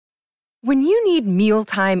When you need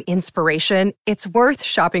mealtime inspiration, it's worth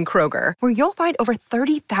shopping Kroger, where you'll find over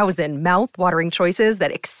 30,000 mouth-watering choices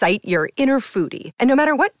that excite your inner foodie. And no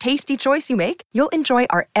matter what tasty choice you make, you'll enjoy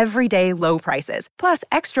our everyday low prices, plus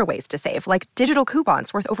extra ways to save, like digital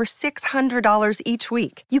coupons worth over $600 each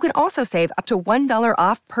week. You can also save up to $1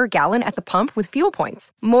 off per gallon at the pump with fuel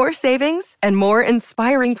points. More savings and more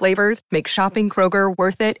inspiring flavors make shopping Kroger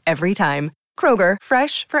worth it every time. Kroger,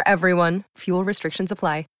 fresh for everyone. Fuel restrictions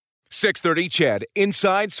apply. 630 CHED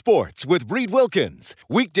Inside Sports with Reed Wilkins.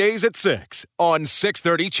 Weekdays at 6 on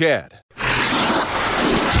 630 CHED.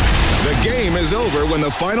 The game is over when the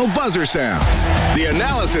final buzzer sounds. The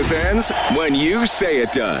analysis ends when you say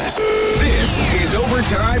it does. This is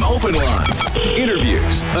Overtime Open Line.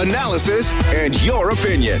 Interviews, analysis, and your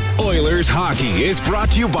opinion. Oilers hockey is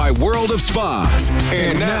brought to you by World of Spas.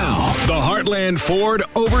 And now, the Heartland Ford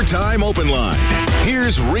Overtime Open Line.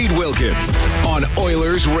 Here's Reed Wilkins on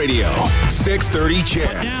Oilers Radio, 630 CHED.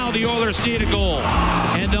 But now the Oilers need a goal,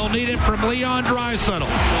 and they'll need it from Leon Draisaitl.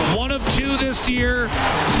 One of two this year.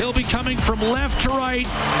 He'll be coming from left to right,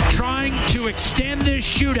 trying to extend this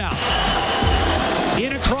shootout.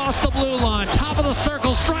 In across the blue line, top of the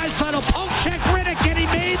circles, Draisaitl, poke check Riddick, and he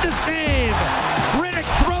made the save. Riddick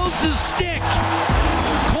throws his stick.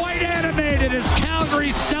 Quite animated as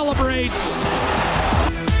Calgary celebrates.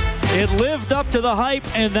 It lived up to the hype,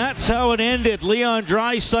 and that's how it ended. Leon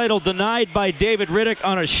Draisaitl denied by David Riddick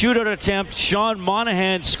on a shootout attempt. Sean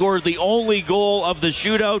Monahan scored the only goal of the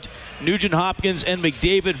shootout. Nugent Hopkins and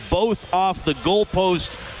McDavid both off the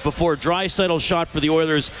goalpost before Draisaitl shot for the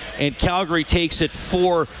Oilers, and Calgary takes it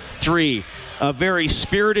 4-3. A very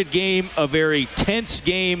spirited game, a very tense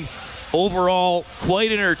game. Overall,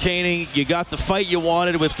 quite entertaining. You got the fight you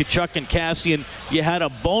wanted with Tkachuk and Kassian. You had a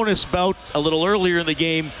bonus bout a little earlier in the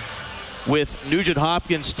game with Nugent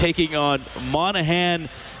Hopkins taking on Monahan.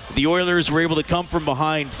 The Oilers were able to come from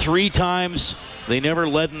behind 3 times. They never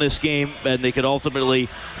led in this game, and they could ultimately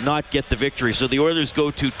not get the victory. So the Oilers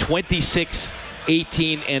go to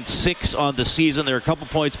 26-18-6 on the season. They're a couple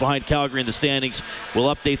points behind Calgary in the standings.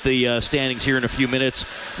 We'll update the standings here in a few minutes.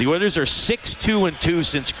 The Oilers are 6-2-2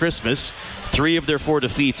 since Christmas. 3 of their 4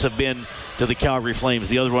 defeats have been to the Calgary Flames.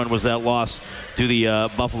 The other one was that loss to the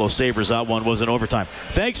Buffalo Sabres. That one was in overtime.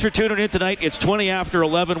 Thanks for tuning in tonight. It's 20 after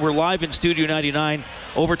 11. We're live in Studio 99.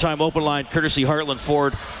 Overtime Open Line, courtesy Heartland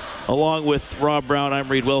Ford. Along with Rob Brown, I'm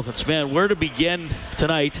Reed Wilkins. Man, where to begin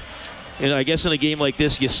tonight? And I guess in a game like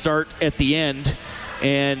this, you start at the end,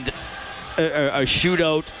 and a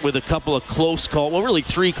shootout with a couple of close calls. Well, really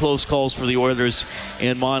 3 close calls for the Oilers,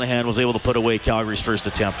 and Monahan was able to put away Calgary's first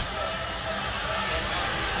attempt.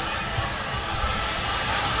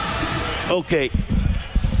 Okay.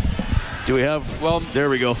 Do we have... Well, there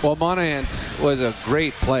we go. Well, Monahan's was a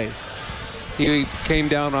great play. He came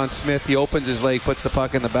down on Smith. He opens his leg, puts the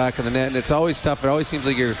puck in the back of the net, and it's always tough. It always seems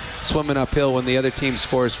like you're swimming uphill when the other team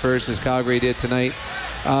scores first, as Calgary did tonight.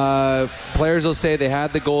 Players will say they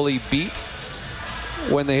had the goalie beat.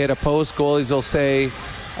 When they hit a post, goalies will say,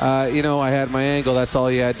 I had my angle. That's all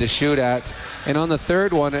you had to shoot at. And on the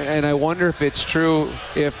third one, and I wonder if it's true,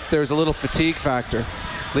 if there's a little fatigue factor.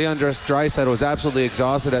 Leon Draisaitl was absolutely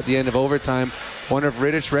exhausted at the end of overtime. Wonder if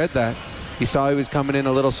Rittich read that. He saw he was coming in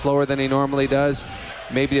a little slower than he normally does.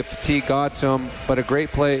 Maybe the fatigue got to him, but a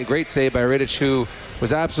great play, a great save by Rittich, who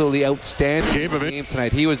was absolutely outstanding in the game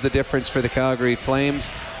tonight. He was the difference for the Calgary Flames.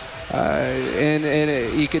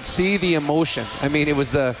 And you could see the emotion. I mean, it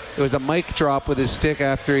was a mic drop with his stick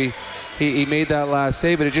after he made that last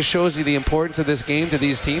save, but it just shows you the importance of this game to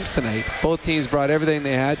these teams tonight. Both teams brought everything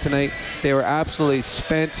they had tonight. They were absolutely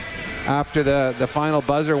spent after the final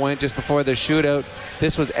buzzer went just before the shootout.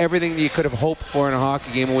 This was everything you could have hoped for in a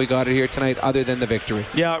hockey game when we got it here tonight, other than the victory.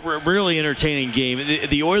 Yeah, really entertaining game.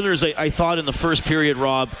 The Oilers, I thought in the first period,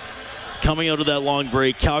 Rob, coming out of that long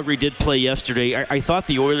break, Calgary did play yesterday. I thought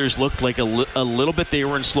the Oilers looked like a little bit, they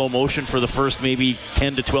were in slow motion for the first maybe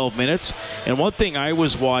 10 to 12 minutes. And one thing I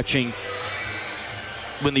was watching,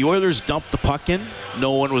 when the Oilers dumped the puck in,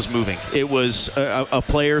 no one was moving. It was a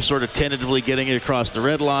player sort of tentatively getting it across the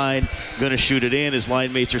red line, going to shoot it in. His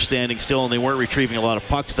line mates are standing still, and they weren't retrieving a lot of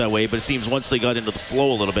pucks that way. But it seems once they got into the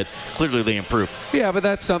flow a little bit, clearly they improved. Yeah, but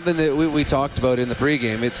that's something that we talked about in the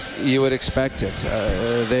pregame. You would expect it.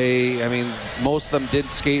 Most of them did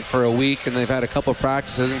skate for a week, and they've had a couple of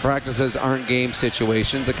practices, and practices aren't game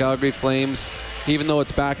situations. The Calgary Flames, even though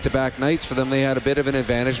it's back-to-back nights for them, they had a bit of an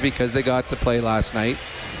advantage because they got to play last night.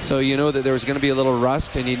 So you know that there was going to be a little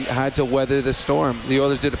rust, and you had to weather the storm. The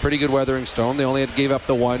Oilers did a pretty good weathering storm. They only gave up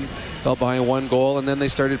the one, fell behind 1 goal, and then they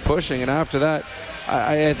started pushing. And after that,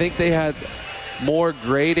 I think they had more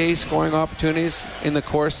grade A scoring opportunities in the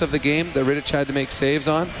course of the game that Rittich had to make saves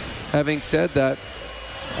on. Having said that,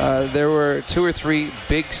 there were 2 or 3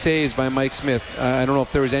 big saves by Mike Smith. I don't know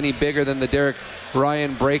if there was any bigger than the Derek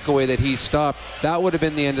Ryan breakaway that he stopped. That would have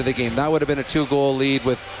been the end of the game. That would have been a 2-goal lead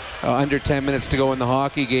with under 10 minutes to go in the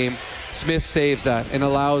hockey game. Smith saves that and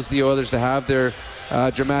allows the Oilers to have their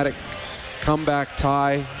dramatic comeback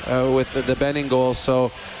tie with the Benning goal.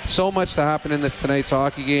 So much to happen in tonight's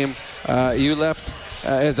hockey game. You left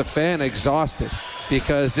as a fan exhausted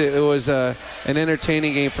because it was an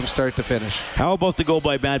entertaining game from start to finish. How about the goal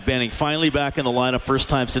by Matt Benning? Finally back in the lineup, first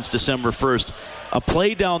time since December 1st. A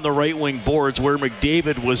play down the right wing boards where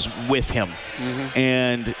McDavid was with him. Mm-hmm.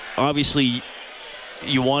 And obviously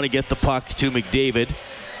you want to get the puck to McDavid,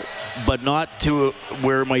 but not to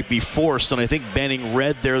where it might be forced. And I think Benning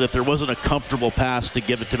read there that there wasn't a comfortable pass to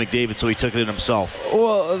give it to McDavid, so he took it in himself.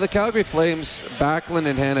 Well, the Calgary Flames, Backlund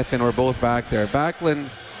and Hanifin were both back there. Backlund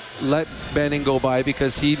let Benning go by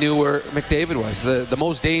because he knew where McDavid was. The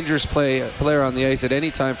most dangerous player on the ice at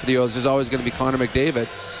any time for the Oilers is always going to be Connor McDavid.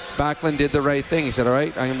 Backlund did the right thing. He said, all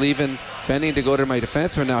right, I'm leaving Benning to go to my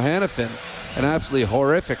defenseman. Now Hanifin, an absolutely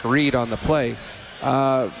horrific read on the play.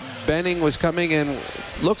 Benning was coming in,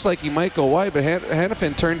 looks like he might go wide, but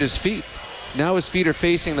Hanifin turned his feet. Now his feet are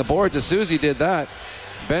facing the boards. As soon as he did that,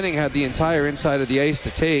 Benning had the entire inside of the ice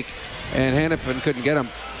to take, and Hanifin couldn't get him.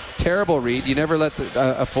 Terrible read. You never let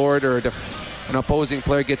a forward or an opposing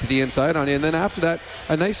player get to the inside on you. And then after that,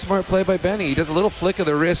 a nice smart play by Benning. He does a little flick of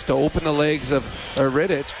the wrist to open the legs of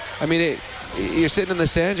Rittich. I mean, you're sitting in the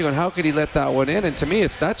stands, you're going, how could he let that one in? And to me,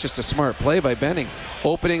 that's just a smart play by Benning,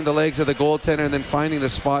 opening the legs of the goaltender and then finding the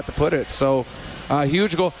spot to put it. So,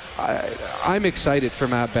 huge goal. I'm excited for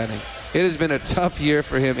Matt Benning. It has been a tough year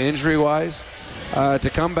for him injury-wise.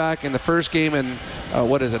 To come back in the first game in,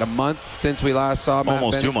 a month since we last saw Matt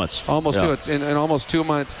Almost Benning? 2 months. Almost 2 months. In almost 2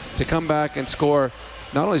 months, to come back and score,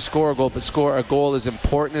 not only score a goal, but score a goal as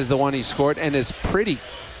important as the one he scored and as pretty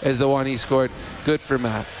as the one he scored. Good for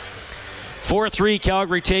Matt. 4-3,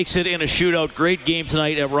 Calgary takes it in a shootout. Great game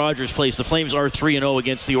tonight at Rogers Place. The Flames are 3-0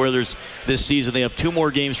 against the Oilers this season. They have 2 more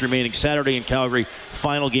games remaining. Saturday in Calgary,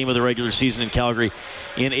 final game of the regular season in Calgary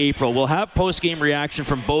in April. We'll have post-game reaction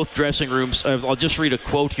from both dressing rooms. I'll just read a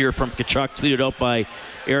quote here from Tkachuk, tweeted out by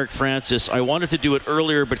Eric Francis. I wanted to do it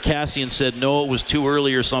earlier, but Cassian said no, it was too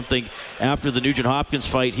early or something. After the Nugent-Hopkins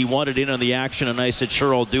fight, he wanted in on the action, and I said,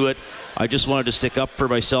 sure, I'll do it. I just wanted to stick up for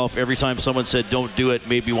myself. Every time someone said don't do it,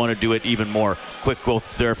 made me want to do it even more. Quick quote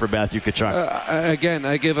there for Matthew Tkachuk. Again,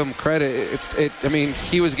 I give him credit.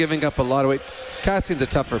 He was giving up a lot of weight. Cassian's a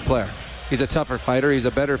tougher player. He's a tougher fighter. He's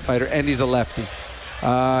a better fighter, and he's a lefty.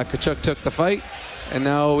 Tkachuk took the fight, and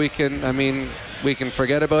now we can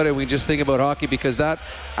forget about it. We just think about hockey, because that,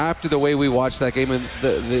 after the way we watched that game and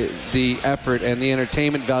the effort and the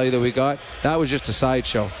entertainment value that we got, that was just a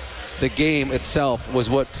sideshow. The game itself was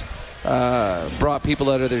what brought people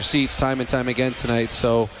out of their seats time and time again tonight.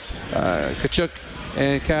 So Tkachuk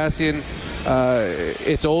and Cassian,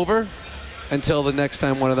 it's over until the next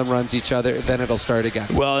time one of them runs each other, then it'll start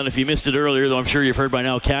again. Well, and if you missed it earlier, though I'm sure you've heard by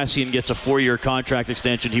now, Cassian gets a 4-year contract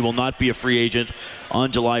extension. He will not be a free agent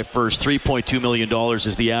on July 1st. $3.2 million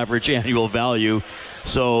is the average annual value.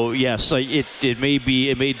 So, yes, it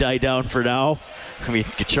may die down for now. I mean,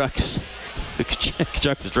 Tkachuk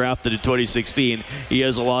was drafted in 2016. He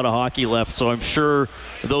has a lot of hockey left, so I'm sure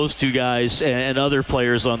those two guys and other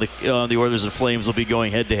players on the Oilers and Flames will be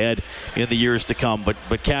going head-to-head in the years to come.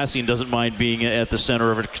 But Cassian doesn't mind being at the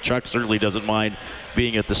center of it. Tkachuk certainly doesn't mind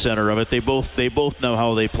being at the center of it. They both know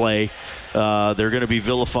how they play. They're going to be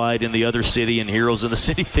vilified in the other city and heroes in the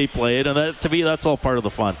city they play it, and that, to me, that's all part of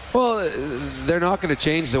the fun. Well, they're not going to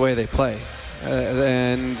change the way they play.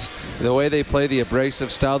 And the way they play, the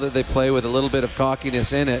abrasive style that they play with a little bit of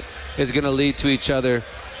cockiness in it, is going to lead to each other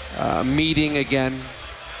meeting again,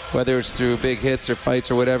 whether it's through big hits or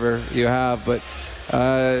fights or whatever you have. But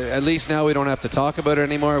at least now we don't have to talk about it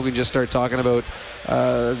anymore. We can just start talking about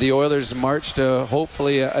the Oilers' march to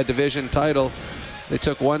hopefully a division title. They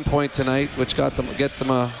took 1 point tonight, which gets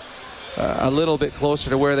them a little bit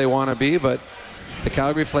closer to where they want to be. But the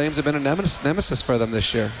Calgary Flames have been a nemesis for them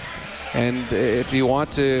this year. And if you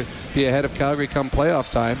want to be ahead of Calgary come playoff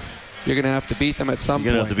time, you're going to have to beat them at some point.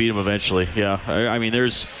 You're going to have to beat them eventually, yeah. I mean,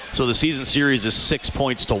 so the season series is 6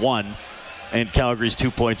 points to 1, and Calgary's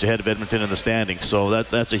 2 points ahead of Edmonton in the standings. So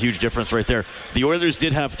that's a huge difference right there. The Oilers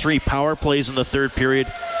did have 3 power plays in the third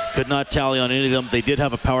period. Could not tally on any of them. They did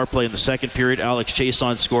have a power play in the second period. Alex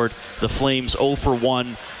Chiasson scored. The Flames 0 for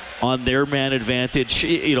 1. On their man advantage,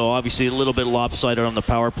 obviously a little bit lopsided on the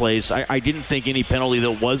power plays. I didn't think any penalty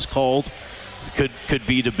that was called could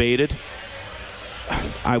be debated.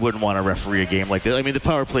 I wouldn't want to referee a game like that. I mean, the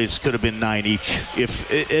power plays could have been 9 each.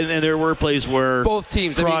 And there were plays where both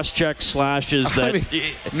teams cross-check slashes that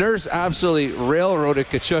Nurse absolutely railroaded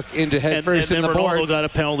Tkachuk into head first in the boards. And got a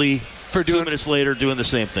penalty for 2 minutes later doing the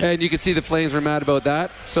same thing. And you could see the Flames were mad about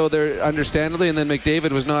that. So they're understandably. And then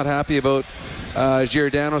McDavid was not happy about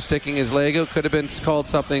Giordano sticking his leg out. Could have been called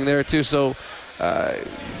something there too. So,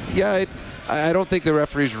 I don't think the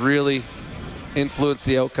referees really influenced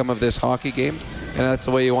the outcome of this hockey game. And that's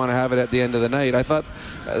the way you want to have it at the end of the night. I thought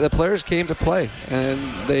the players came to play.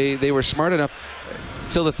 And they were smart enough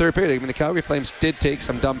till the third period. I mean, the Calgary Flames did take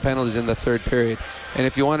some dumb penalties in the third period. And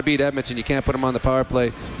if you want to beat Edmonton, you can't put them on the power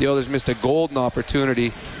play. The Oilers missed a golden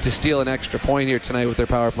opportunity to steal an extra point here tonight with their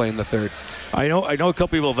power play in the third. I know a couple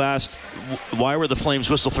people have asked, why were the Flames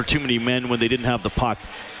whistled for too many men when they didn't have the puck?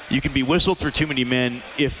 You can be whistled for too many men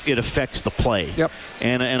if it affects the play. Yep.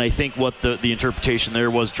 And I think what the interpretation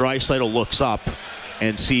there was, Draisaitl looks up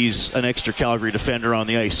and sees an extra Calgary defender on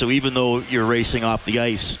the ice. So even though you're racing off the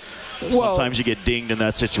ice, sometimes you get dinged in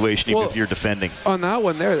that situation, even if you're defending. On that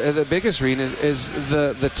one there, the biggest reason is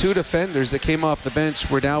the two defenders that came off the bench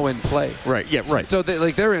were now in play. Right, yeah, right. So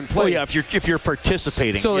they're in play. Oh, yeah, if you're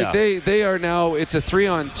participating. So they are now, it's a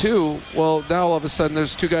 3-on-2. Well, now all of a sudden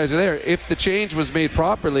there's two guys are there. If the change was made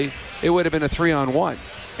properly, it would have been a 3-on-1.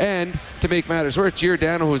 And to make matters worse,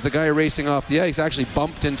 Giordano, who was the guy racing off the ice, actually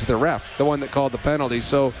bumped into the ref, the one that called the penalty.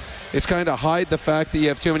 So it's kind of hide the fact that you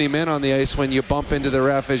have too many men on the ice when you bump into the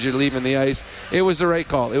ref as you're leaving the ice. It was the right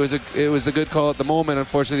call. It was a good call at the moment.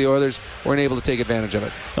 Unfortunately, the Oilers weren't able to take advantage of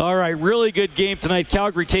it. All right, really good game tonight.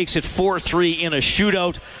 Calgary takes it 4-3 in a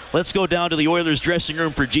shootout. Let's go down to the Oilers dressing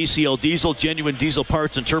room for GCL Diesel. Genuine diesel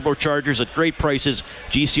parts and turbochargers at great prices.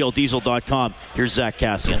 GCLDiesel.com. Here's Zach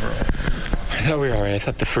Kassian. I thought we were all right. I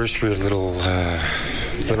thought the first we were a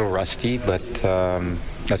little rusty, but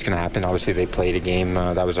that's going to happen. Obviously, they played a game.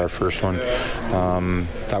 That was our first one.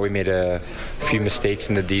 Thought we made a few mistakes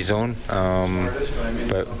in the D zone,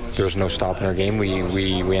 but there was no stopping our game.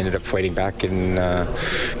 We ended up fighting back and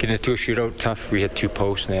getting into a shootout. Tough. We hit 2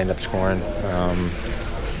 posts and they ended up scoring.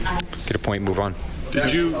 Get a point, move on.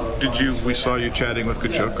 Did you? We saw you chatting with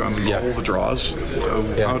Tkachuk on all the draws.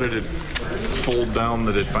 How did it fold down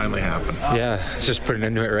that it finally happened? Yeah, it's just putting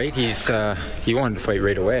into it, right? He wanted to fight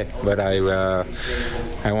right away, but I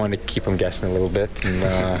wanted to keep him guessing a little bit,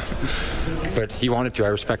 and but he wanted to. I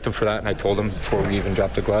respect him for that, and I told him before we even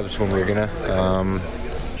dropped the gloves when we were gonna.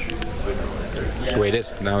 It's the way it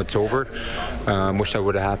is. Now it's over. Wish that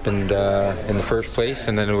would have happened in the first place,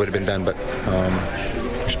 and then it would have been done. But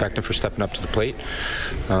respect him for stepping up to the plate.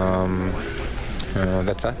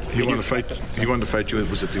 That's that. He wanted to fight you.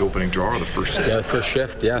 Was it the opening draw or the first? Yeah, first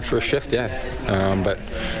shift. But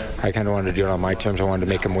I kind of wanted to do it on my terms. I wanted to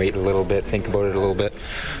make him wait a little bit, think about it a little bit.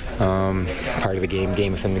 Part of the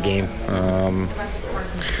game within the game.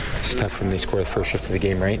 It's tough when they score the first shift of the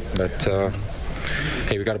game, right? But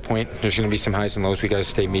hey, we got a point. There's going to be some highs and lows. We got to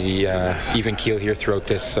stay even keel here throughout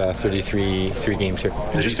this 33 games here.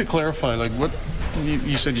 Just to clarify, like what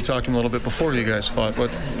you said, you talked to him a little bit before you guys fought.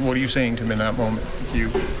 What are you saying to him in that moment?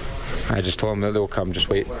 I just told him that they'll come. Just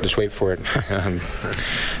wait for it. And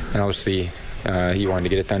obviously, he wanted to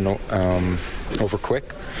get it done over quick.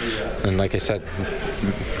 And like I said,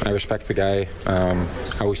 I respect the guy.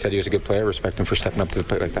 I always said he was a good player. I respect him for stepping up to the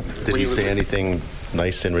plate like that. Did he say anything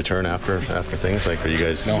nice in return after things? Like, are you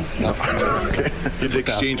guys? No. Okay. Did they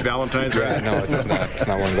exchange Valentine's? Right? No, it's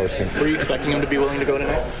not one of those things. Were you expecting him to be willing to go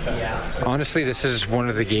tonight? Honestly, this is one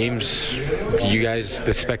of the games. You guys,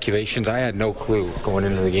 the speculations. I had no clue going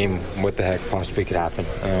into the game what the heck possibly could happen.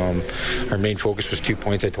 Our main focus was 2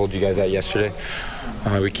 points. I told you guys that yesterday.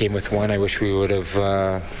 We came with 1. I wish we would have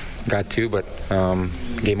got 2, but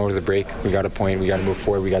game over the break. We got a point. We got to move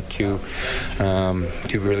forward. We got 2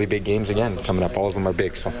 really big games again coming up. All of them are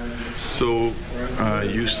big. So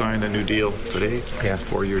you signed a new deal today, yeah,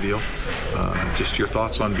 4-year deal. Just your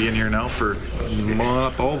thoughts on being here now for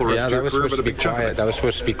not all the rest of your career, but a big chunk. That was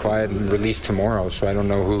supposed to be quiet and released tomorrow, so I don't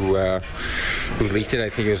know who leaked it. I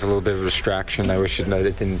think it was a little bit of a distraction. I wish it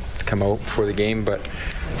didn't come out before the game, but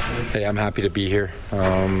hey, I'm happy to be here.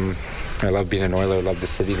 I love being an Oiler. I love the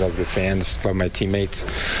city, love the fans, love my teammates.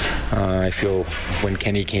 I feel when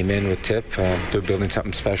Kenny came in with Tip, they're building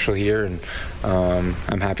something special here, and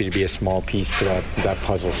I'm happy to be a small piece to that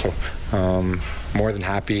puzzle. So more than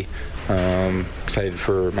happy. Excited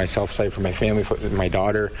for myself, excited for my family, for my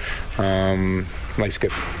daughter. life's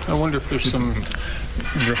good. I wonder if there's some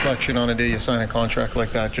reflection on a day you sign a contract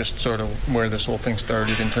like that, just sort of where this whole thing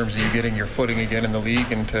started in terms of you getting your footing again in the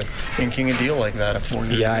league and to inking a deal like that at 4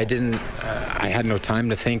 years. Yeah, I didn't. I had no time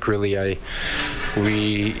to think really.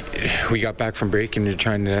 We got back from break and we're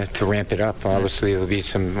trying to ramp it up. Obviously, there'll be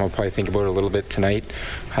some. I'll probably think about it a little bit tonight.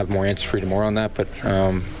 Have more answers for you tomorrow on that. But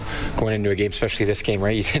going into a game, especially this game,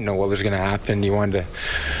 right? You didn't know what was going to happen. You wanted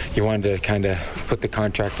to kind of put the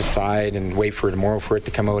contract aside and wait for tomorrow for it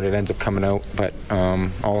to come out. It ends up coming out, but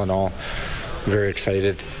all in all, very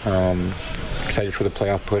excited. Excited for the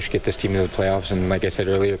playoff push, get this team into the playoffs, and like I said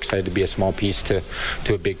earlier, excited to be a small piece to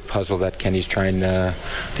a big puzzle that Kenny's trying to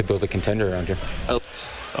build a contender around here.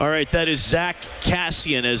 All right, that is Zack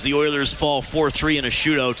Kassian as the Oilers fall 4-3 in a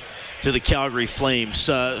shootout to the Calgary Flames.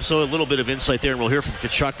 So a little bit of insight there, and we'll hear from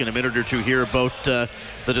Tkachuk in a minute or two here about the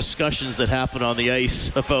discussions that happen on the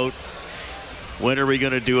ice about when are we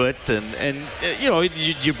going to do it, and you know,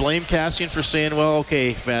 you blame Kassian for saying, well,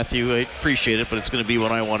 okay, Matthew, I appreciate it, but it's going to be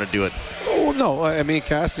when I want to do it. Oh, no, I mean,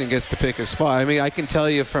 Kassian gets to pick a spot. I mean, I can tell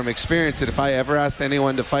you from experience that if I ever asked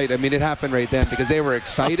anyone to fight, I mean, it happened right then because they were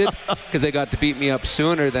excited because they got to beat me up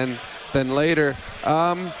sooner than later.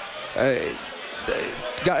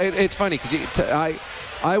 It's funny because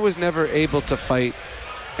I was never able to fight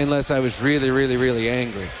unless I was really, really, really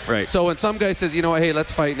angry. Right. So when some guy says, you know what, hey,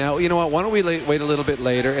 let's fight now. You know what? Why don't we wait a little bit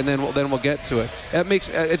later, and then we'll get to it. It makes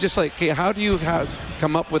it just like, okay, how do you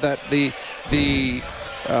come up with that the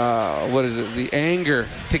anger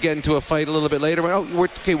to get into a fight a little bit later?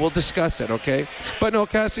 We'll discuss it, okay? But no,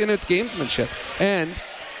 Kassian, it's gamesmanship, and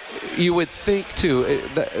you would think too.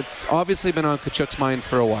 It's obviously been on Tkachuk's mind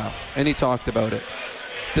for a while, and he talked about it.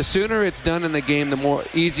 The sooner it's done in the game, the more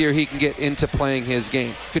easier he can get into playing his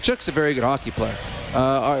game. Tkachuk's a very good hockey player.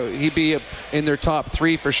 He'd be in their top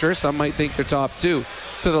 3 for sure. Some might think they're top 2.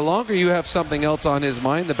 So the longer you have something else on his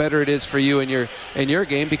mind, the better it is for you in your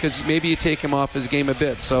game, because maybe you take him off his game a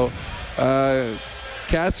bit. So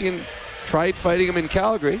Kassian tried fighting him in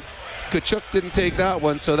Calgary. Tkachuk didn't take that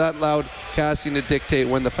one, so that allowed Kassian to dictate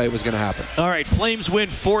when the fight was going to happen. All right, Flames win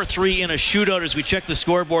 4-3 in a shootout as we check the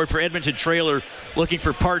scoreboard for Edmonton Trailer. Looking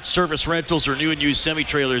for parts, service, rentals, or new and used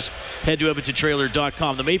semi-trailers, head to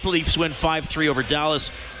EdmontonTrailer.com. The Maple Leafs win 5-3 over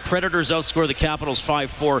Dallas. Predators outscore the Capitals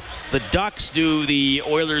 5-4. The Ducks do the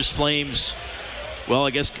Oilers, Flames, well,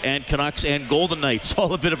 I guess, and Canucks and Golden Knights,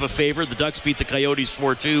 all a bit of a favor. The Ducks beat the Coyotes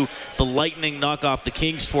 4-2. The Lightning knock off the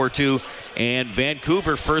Kings 4-2. And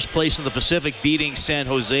Vancouver, first place in the Pacific, beating San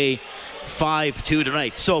Jose 5-2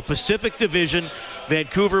 tonight. So Pacific Division,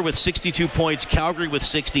 Vancouver with 62 points, Calgary with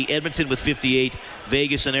 60, Edmonton with 58,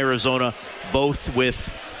 Vegas and Arizona both with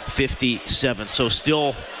 57. So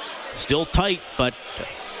still tight, but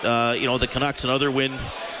the Canucks another win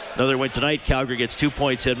tonight. Calgary gets 2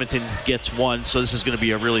 points, Edmonton gets 1. So this is going to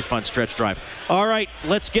be a really fun stretch drive. All right,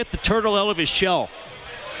 let's get the turtle out of his shell.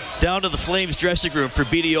 Down to the Flames dressing room for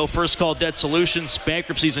BDO First Call Debt Solutions,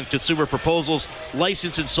 bankruptcies and consumer proposals,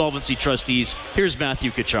 licensed insolvency trustees. Here's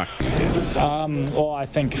Matthew Tkachuk. Well, I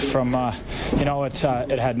think from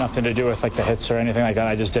it had nothing to do with like the hits or anything like that.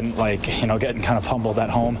 I just didn't like getting kind of humbled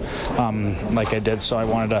at home like I did. So I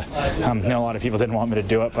wanted to. A lot of people didn't want me to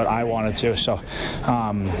do it, but I wanted to. So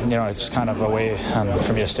it's kind of a way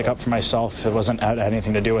for me to stick up for myself. It wasn't had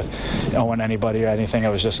anything to do with owing anybody or anything. I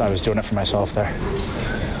was doing it for myself there.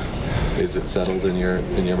 Is it settled in your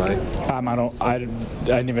mind? I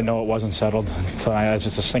didn't even know it wasn't settled. So I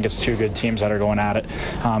just think it's two good teams that are going at it.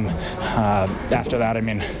 After that, I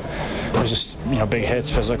mean, it was just big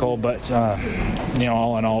hits, physical, but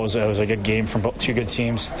all in all, it was a good game from both two good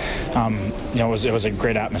teams. It was a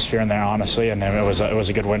great atmosphere in there, honestly, and it was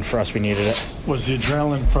a good win for us. We needed it. Was the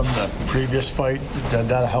adrenaline from the previous fight, did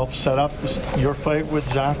that help set up your fight with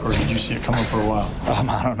Zach, or did you see it coming for a while?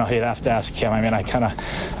 I don't know. You'd have to ask him. I mean,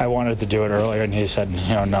 I wanted to do it earlier, and he said,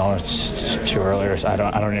 no, it's too early. Or I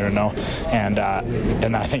don't even know. And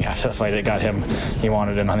I think after the fight, it got him. He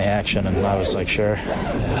wanted in on the action, and I was like, sure,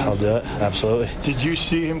 I'll do it. Absolutely. Did you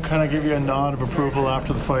see him kind of give you a nod of approval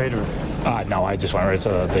after the fight, or? No, I just went right to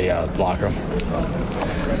the locker room.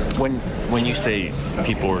 When you say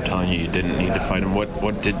people were telling you didn't need to fight him,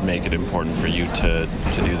 what did make it important for you to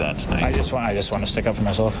do that tonight? I just want to stick up for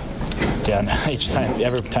myself. Yeah,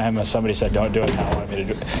 every time somebody said don't do it, I wanted me to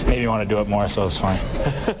do it. Made me want to do it more, so it's fine.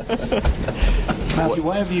 Matthew,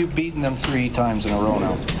 why have you beaten them 3 times in a row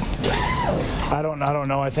now? I don't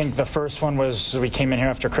know. I think the first one was we came in here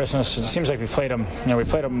after Christmas. It seems like we played them. We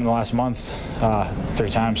played them in the last month 3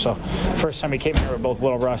 times. So first time we came here, we were both a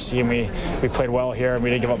little rusty, and we played well here, and we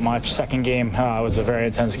didn't give up much. Second game was a very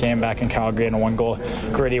intense game back in Calgary, and a 1-goal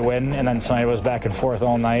gritty win. And then tonight was back and forth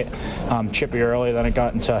all night. Chippy early, then it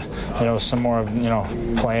got into some more of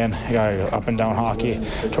playing up and down hockey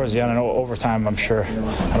towards the end. And overtime, I'm sure.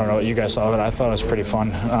 I don't know what you guys saw, but I thought it was pretty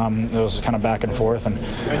fun. It was kind of back and forth, and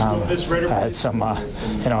I had some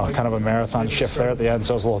kind of a marathon shift there at the end,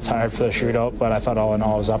 so I was a little tired for the shootout. But I thought all in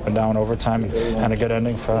all it was up and down overtime and a good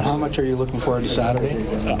ending for us. How much are you looking forward to Saturday?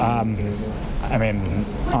 I mean,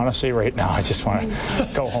 honestly, right now I just want to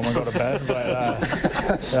go home and go to bed. But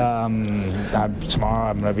tomorrow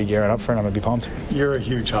I'm going to be gearing up for it. I'm going to be pumped. You're a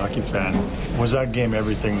huge hockey fan. Was that game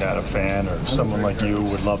everything that a fan or someone like you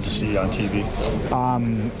would love to see on TV?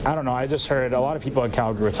 I don't know. I just heard a lot of people in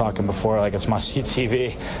Calgary were talking before, like it's must-see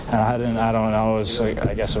TV. And I don't know. It was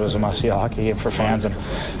I guess it was a must-see hockey game for fans. And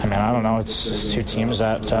I mean, I don't know. It's just 2 teams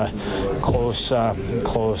that close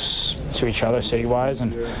to each other city-wise,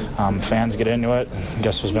 and fans get into it. I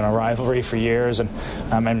guess there's been a rivalry for years, and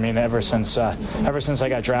I mean, ever since I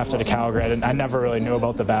got drafted to Calgary, I never really knew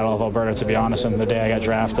about the Battle of Alberta, to be honest. And the day I got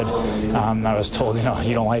drafted, I was told,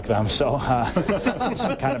 you don't like them, so it's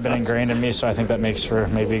kind of been ingrained in me. So I think that makes for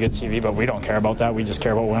maybe a good TV, but we don't care about that. We just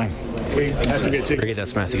care about winning.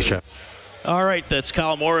 That's Matthew Tkachuk. All right, that's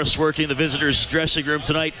Kyle Morris working the visitors' dressing room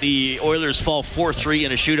tonight. The Oilers fall 4-3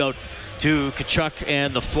 in a shootout to Tkachuk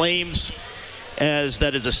and the Flames, as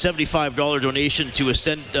that is a $75 donation to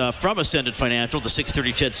from Ascendant Financial. The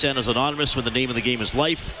 630 Ched Sand is anonymous when the name of the game is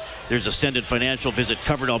life. There's Ascendant Financial. Visit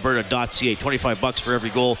coveredalberta.ca. $25 for every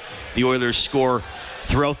goal the Oilers score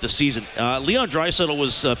throughout the season. Leon Draisaitl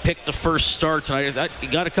was picked the first star tonight. He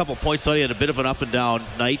got a couple points. Thought he had a bit of an up and down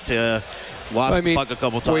night. Lost the puck a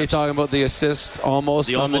couple times. Were you talking about the assist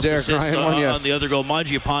almost on the Derek Ryan one? Yes. On the other goal.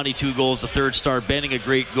 Mangiapane, 2 goals, the third star. Benning, a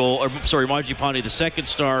great goal. Mangiapane, the second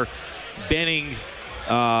star. Benning,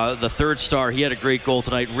 the third star. He had a great goal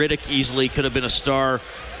tonight. Riddick easily could have been a star.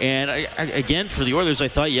 And again, for the Oilers, I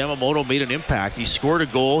thought Yamamoto made an impact. He scored a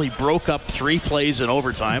goal. He broke up 3 plays in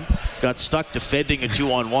overtime. Got stuck defending a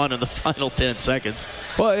 2-on-1 in the final 10 seconds.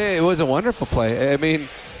 Well, it was a wonderful play. I mean,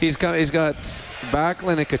 he's got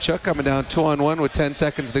Backlund and Tkachuk coming down 2-on-1 with 10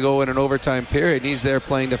 seconds to go in an overtime period. And he's there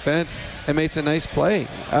playing defense and makes a nice play.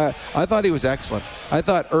 I thought he was excellent. I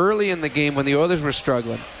thought early in the game when the Oilers were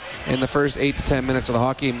struggling, in the first 8 to 10 minutes of the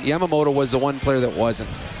hockey game, Yamamoto was the one player that wasn't.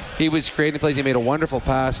 He was creating plays. He made a wonderful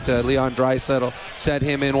pass to Leon Draisaitl, set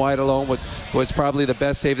him in wide alone, was probably the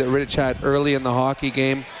best save that Riddick had early in the hockey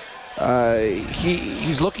game.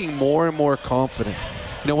 He's looking more and more confident.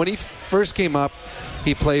 When he first came up,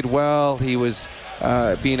 he played well. He was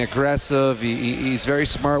being aggressive. He's very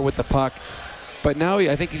smart with the puck. But now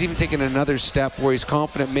I think he's even taken another step where he's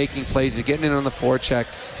confident making plays. He's getting in on the forecheck.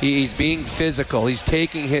 He's being physical. He's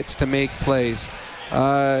taking hits to make plays.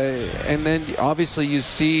 And then obviously you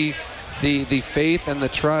see the faith and the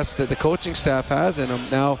trust that the coaching staff has in him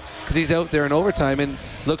now, because he's out there in overtime and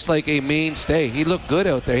looks like a mainstay. He looked good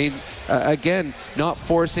out there. He, again, not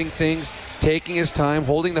forcing things, taking his time,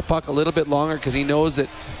 holding the puck a little bit longer because he knows that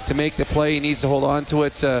to make the play he needs to hold on to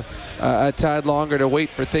it a tad longer to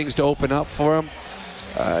wait for things to open up for him.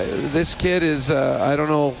 This kid is, I don't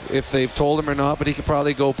know if they've told him or not, but he could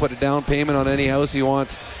probably go put a down payment on any house he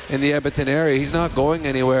wants in the Edmonton area. He's not going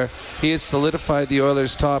anywhere. He has solidified the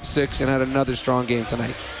Oilers' top 6 and had another strong game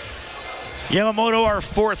tonight. Yamamoto, our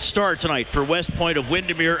 4th star tonight for West Point of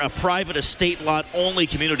Windermere, a private estate lot only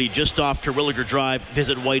community just off Terwilliger Drive.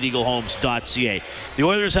 Visit whiteeaglehomes.ca. The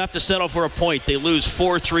Oilers have to settle for a point. They lose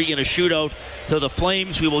 4-3 in a shootout to the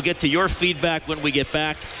Flames. We will get to your feedback when we get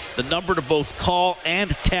back. The number to both call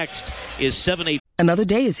and text is 78. Another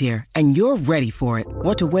day is here, and you're ready for it.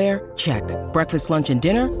 What to wear? Check. Breakfast, lunch, and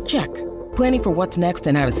dinner? Check. Planning for what's next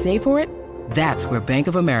and how to save for it? That's where Bank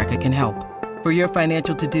of America can help. For your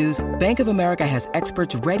financial to-dos, Bank of America has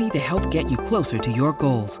experts ready to help get you closer to your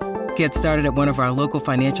goals. Get started at one of our local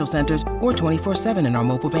financial centers or 24/7 in our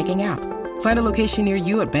mobile banking app. Find a location near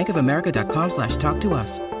you at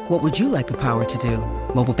bankofamerica.com/talktous. What would you like the power to do?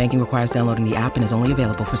 Mobile banking requires downloading the app and is only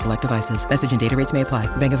available for select devices. Message and data rates may apply.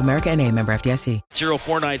 Bank of America NA, member FDIC.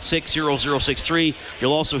 0496-0063.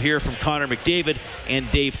 You'll also hear from Connor McDavid and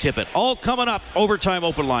Dave Tippett. All coming up. Overtime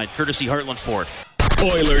Open Line, courtesy Heartland Ford.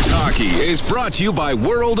 Oilers hockey is brought to you by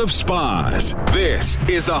World of Spas. This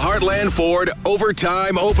is the Heartland Ford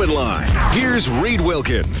Overtime Open Line. Here's Reed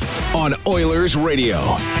Wilkins on Oilers Radio,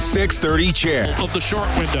 630 CHED. Of the short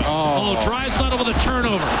window. Draisaitl with a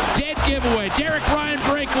turnover. Dead giveaway. Derek Ryan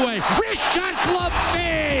breakaway. Wrist shot, glove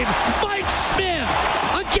save. Mike Smith,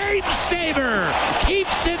 a game saver.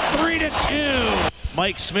 Keeps it 3-2.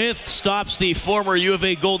 Mike Smith stops the former U of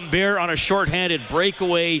A Golden Bear on a shorthanded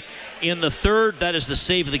breakaway in the third. That is the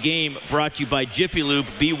save of the game, brought to you by Jiffy Lube.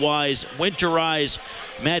 Be wise, winterize.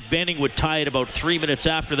 Matt Benning would tie it about 3 minutes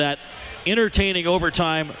after that. Entertaining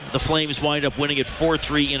overtime. The Flames wind up winning it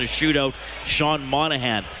 4-3 in a shootout. Sean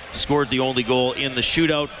Monahan scored the only goal in the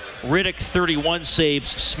shootout. Riddick 31 saves,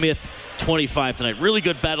 Smith 25 tonight. Really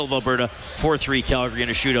good Battle of Alberta. 4-3 Calgary in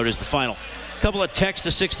a shootout is the final. Couple of texts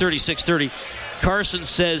to 630. Carson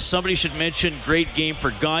says somebody should mention great game for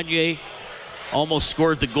Gagne. Almost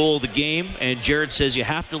scored the goal of the game. And Jared says you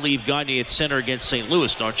have to leave Gagne at center against St.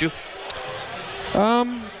 Louis, don't you?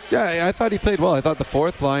 Yeah, I thought he played well. I thought the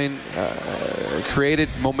fourth line created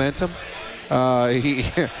momentum.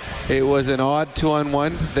 It was an odd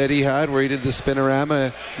 2-on-1 that he had where he did the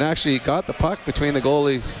spinorama and actually got the puck between the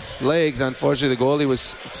goalie's legs. Unfortunately, the goalie was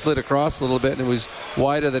slid across a little bit and it was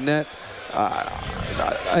wide of the net.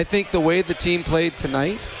 I think the way the team played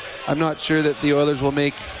tonight, I'm not sure that the Oilers will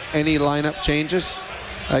make any lineup changes.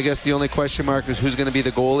 I guess the only question mark is who's going to be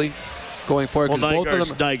the goalie going forward. Well,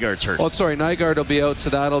 Nygaard's hurt. Oh, sorry, Nygaard will be out, so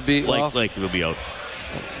that'll be... Likely will be out.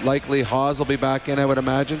 Likely Haas will be back in, I would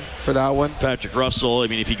imagine, for that one. Patrick Russell, I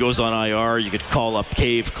mean, if he goes on IR, you could call up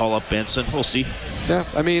Cave, call up Benson. We'll see. Yeah,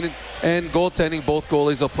 I mean, and goaltending, both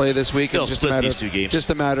goalies will play this week. They'll split these two games. Just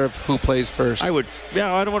a matter of who plays first. I would,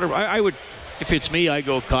 if it's me, I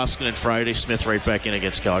go Koskinen Friday, Smith right back in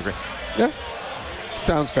against Calgary. Yeah,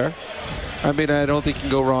 sounds fair. I mean, I don't think you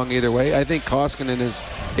can go wrong either way. I think Koskinen is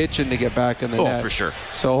itching to get back in the net. Oh, for sure.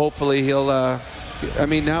 So hopefully he'll...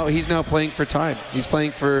 he's now playing for time. He's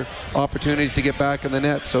playing for opportunities to get back in the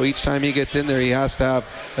net. So each time he gets in there, he has to have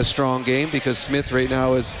a strong game because Smith right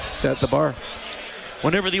now has set the bar.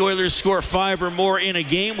 Whenever the Oilers score 5 or more in a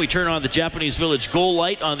game, we turn on the Japanese Village goal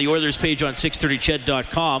light on the Oilers page on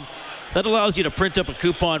 630ched.com. That allows you to print up a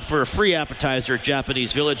coupon for a free appetizer at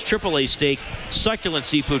Japanese Village. AAA steak, succulent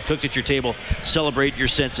seafood cooked at your table. Celebrate your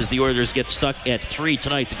senses. The Oilers get stuck at 3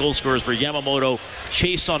 tonight. The goal scorers were Yamamoto,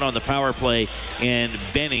 Chason on the power play, and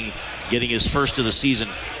Benning getting his first of the season.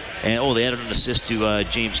 And they added an assist to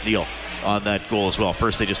James Neal on that goal as well.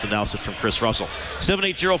 First, they just announced it from Chris Russell.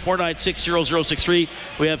 780-496-0063.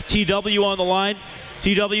 We have TW on the line.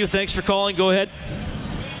 TW, thanks for calling. Go ahead.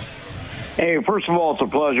 Hey, first of all, it's a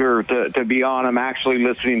pleasure to be on. I'm actually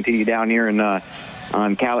listening to you down here in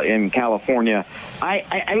California.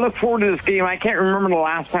 I look forward to this game. I can't remember the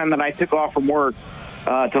last time that I took off from work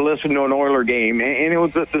to listen to an Oiler game, and it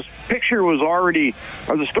was this picture was already,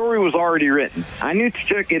 or the story was already written. I knew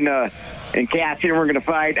Tkachuk and Kassian were going to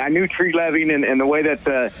fight. I knew Treliving and the way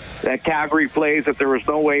that Calgary plays, that there was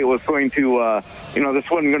no way it was going to, this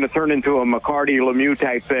wasn't going to turn into a McCarty-Lemieux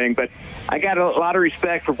type thing. But I got a lot of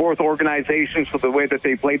respect for both organizations for the way that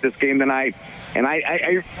they played this game tonight. And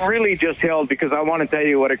I really just held because I want to tell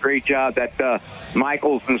you what a great job that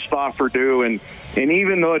Michaels and Stauffer do. And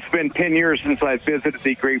even though it's been 10 years since I visited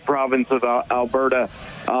the great province of Alberta,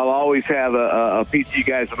 I'll always have a piece of you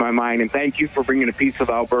guys in my mind. And thank you for bringing a piece of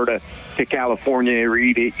Alberta to California,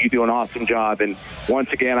 Reed. You do an awesome job. And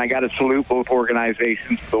once again, I got to salute both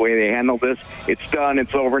organizations for the way they handled this. It's done.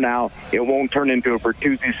 It's over now. It won't turn into a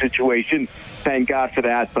Bertuzzi situation. Thank God for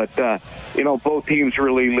that. But, both teams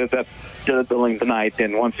really lived up to the billing tonight.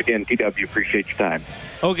 And once again, TW, appreciate your time.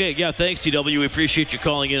 Okay, yeah, thanks, TW. We appreciate you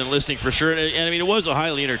calling in and listening for sure. And I mean, it was a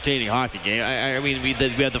highly entertaining hockey game. I mean, we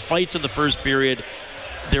had the fights in the first period.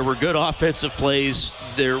 There were good offensive plays.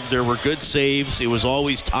 There were good saves. It was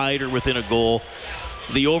always tied or within a goal.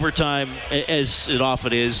 The overtime, as it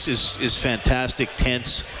often is fantastic,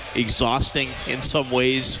 tense, exhausting in some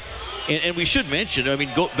ways. And we should mention, I mean,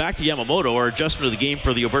 go back to Yamamoto, our adjustment of the game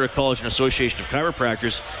for the Alberta College and Association of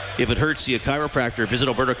Chiropractors. If it hurts, see a chiropractor. Visit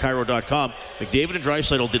albertachiro.com. McDavid and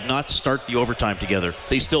Draisaitl did not start the overtime together.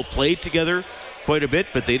 They still played together quite a bit,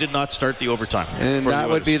 but they did not start the overtime. And that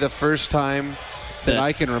would be the first time that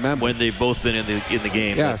I can remember when they've both been in the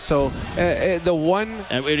game. Yeah. So the one,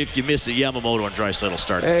 and if you missed it, Yamamoto and Draisaitl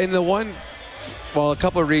started. And the one, well, a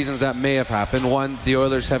couple of reasons that may have happened. One, the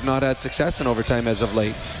Oilers have not had success in overtime as of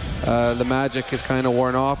late. The magic has kind of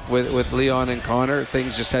worn off with Leon and Connor.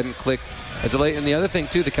 Things just hadn't clicked as of late. And the other thing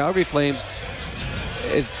too, the Calgary Flames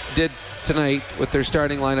did tonight with their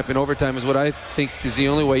starting lineup in overtime is what I think is the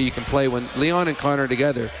only way you can play when Leon and Connor are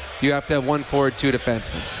together. you have to have 1 forward, 2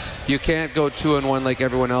 defensemen. You can't go 2-on-1 like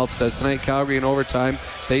everyone else does. Tonight, Calgary in overtime,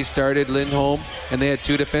 they started Lindholm, and they had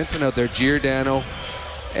 2 defensemen out there, Giordano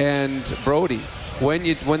and Brody. When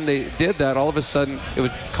they did that, all of a sudden, it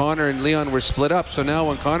was Connor and Leon were split up. So now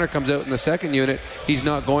when Connor comes out in the second unit, he's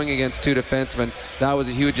not going against 2 defensemen. That was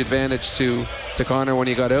a huge advantage to Connor when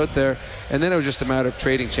he got out there. And then it was just a matter of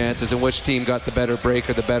trading chances and which team got the better break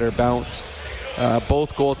or the better bounce.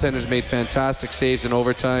 Both goaltenders made fantastic saves in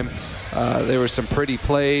overtime. There were some pretty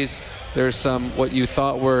plays. There's some what you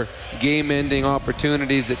thought were game-ending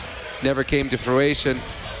opportunities that never came to fruition.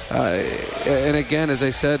 And again, as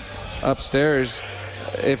I said upstairs,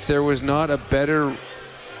 if there was not a better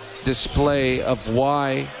display of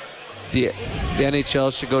why the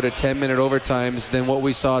NHL should go to 10-minute overtimes than what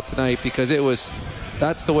we saw tonight, because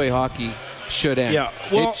that's the way hockey should end. Yeah,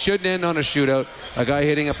 well, it shouldn't end on a shootout, a guy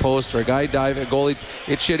hitting a post or a guy diving, a goalie.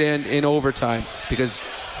 It should end in overtime because,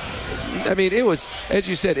 I mean, it was, as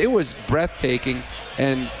you said, it was breathtaking,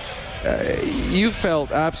 and you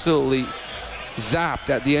felt absolutely zapped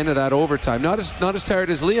at the end of that overtime. Not as tired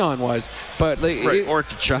as Leon was, but like, or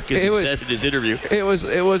Tkachuk, as he said in his interview.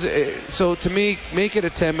 So to me, make it a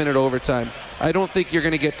 10-minute overtime. I don't think you're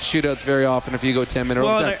going to get shootouts very often if you go 10-minute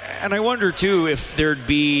overtime. And I wonder too if there'd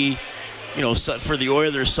be, for the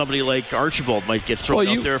Oilers, somebody like Archibald might get thrown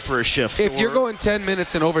out there for a shift. If you're going 10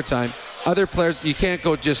 minutes in overtime, other players, you can't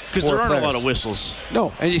go just 4 players. Because there aren't a lot of whistles.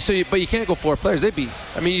 No, but you can't go 4 players.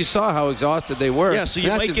 You saw how exhausted they were. Yeah, so you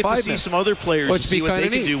might get to see some other players to see what they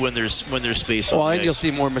can do when there's space on the ice. And you'll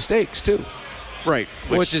see more mistakes too. Right.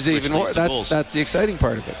 Which is even more. That's the exciting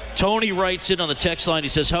part of it. Tony writes in on the text line. He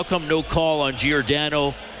says, how come no call on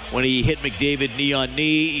Giordano when he hit McDavid knee on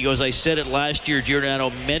knee? He goes, I said it last year.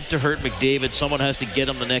 Giordano meant to hurt McDavid. Someone has to get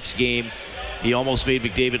him the next game. He almost made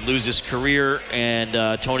McDavid lose his career,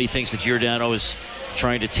 and Tony thinks that Giordano is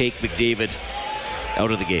trying to take McDavid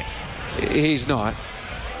out of the game. He's not.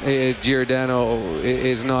 Giordano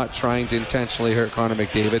is not trying to intentionally hurt Connor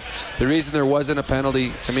McDavid. The reason there wasn't a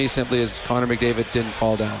penalty, to me, simply is Connor McDavid didn't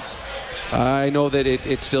fall down. I know that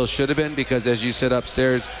it still should have been, because as you said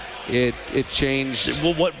upstairs, it changed.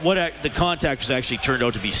 Well, what the contact was actually turned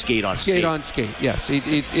out to be skate on skate. Skate on skate, yes.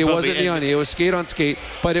 It wasn't knee on knee. It was skate on skate,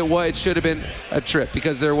 but it should have been a trip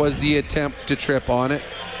because there was the attempt to trip on it.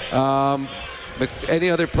 But any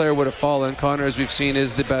other player would have fallen. Connor, as we've seen,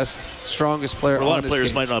 is the best, strongest player on his skates. A lot of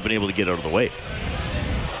players might not have been able to get out of the way.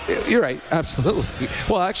 You're right, absolutely.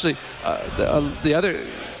 Well, actually, the other,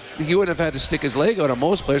 he wouldn't have had to stick his leg out on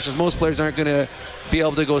most players, because most players aren't going to be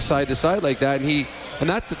able to go side to side like that. And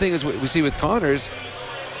that's the thing is what we see with Connors.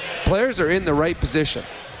 Players are in the right position.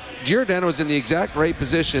 Giordano is in the exact right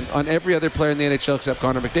position on every other player in the NHL except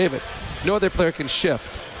Connor McDavid. No other player can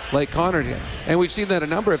shift like Connor did. And we've seen that a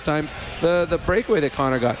number of times. The breakaway that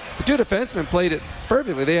Connor got. The 2 defensemen played it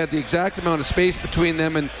perfectly. They had the exact amount of space between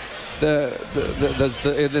them and in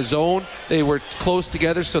the zone. They were close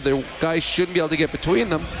together, so the guys shouldn't be able to get between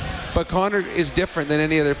them. But Connor is different than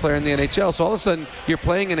any other player in the NHL. So all of a sudden, you're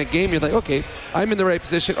playing in a game, you're like, okay, I'm in the right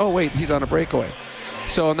position. Oh, wait, he's on a breakaway.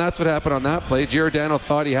 So, and that's what happened on that play. Giordano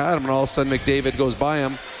thought he had him, and all of a sudden McDavid goes by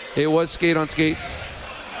him. It was skate on skate.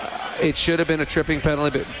 It should have been a tripping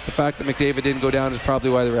penalty, but the fact that McDavid didn't go down is probably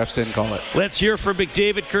why the refs didn't call it. Let's hear from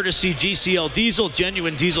McDavid, courtesy GCL Diesel,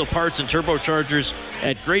 genuine diesel parts and turbochargers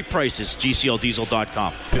at great prices,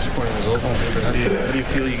 GCLDiesel.com. Disappointing result. How do you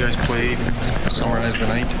feel you guys played, summarize the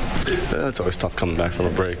night? It's always tough coming back from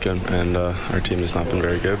a break, and our team has not been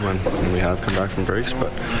very good when we have come back from breaks,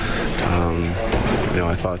 but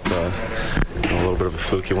I thought a little bit of a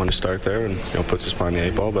fluky one to start there, and puts us behind the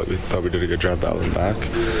 8 ball, but we thought we did a good job battling back,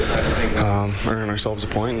 earning ourselves a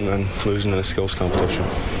point, and then losing in a skills competition.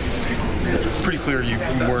 It's pretty clear you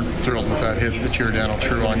weren't thrilled with that hit that Giordano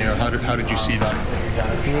threw on you. How did you see that?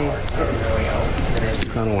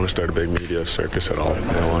 I don't want to start a big media circus at all.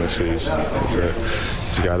 Honestly, he's a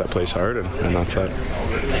guy that plays hard, and that's that.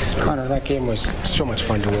 Connor, that game was so much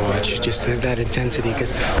fun to watch, just that intensity,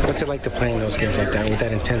 because what's it like to play in those games like that, with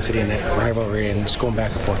that intensity and that rivalry and just going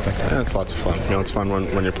back and forth like that? Yeah, it's lots of fun. It's fun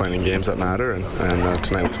when you're playing in games that matter, and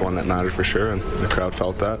tonight was one that mattered for sure, and the crowd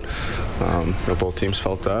felt that. Both teams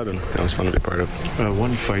felt that, and it was fun to be part of.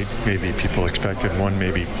 One fight maybe people expected, one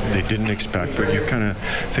maybe they didn't expect, but you kind of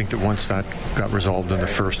think that once that got resolved in the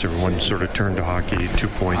first, everyone sort of turned to hockey, 2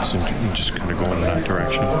 points, and just kind of going in that direction.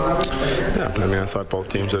 Yeah, I thought both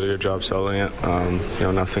teams did a good job selling it.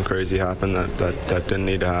 Nothing crazy happened that didn't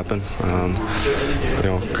need to happen.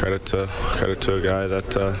 Credit to a guy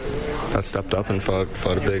that that stepped up and fought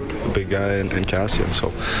a big guy in Kassian.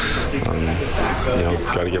 So,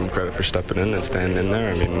 got to give him credit for stepping in and standing in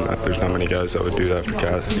there. I mean, there's not many guys that would do that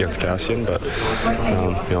against Kassian, but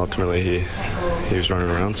ultimately he was running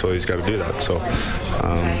around, so he's got to do that. So,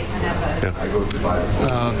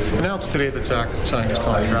 announced today that Zach signed his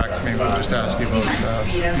contract. Maybe we'll just ask you about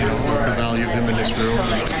the value of him in this room.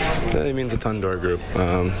 Yeah, he means a ton to our group.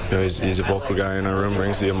 He's a vocal guy in our room,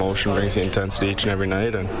 brings the emotion, brings the intensity each and every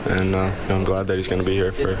night, and I'm glad that he's going to be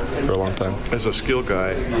here for a long time. As a skill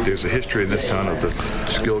guy, there's a history in this town of the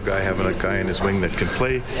skill guy having a guy in his wing that can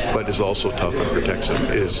play, but is also tough and protects him.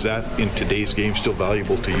 Is that in today's game still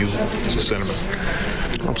valuable to you as a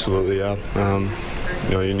centerman? Absolutely, yeah.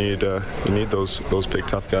 You need those big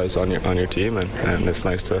tough guys on your team, and it's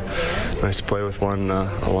nice to play with one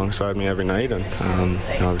alongside me every night. And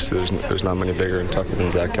obviously there's not many bigger and tougher than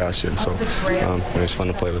Zach Kassian, so it's fun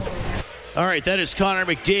to play with. All right, that is Connor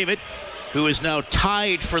McDavid, who is now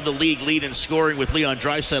tied for the league lead in scoring with Leon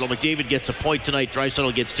Draisaitl. McDavid gets a point tonight.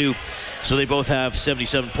 Draisaitl gets 2. So they both have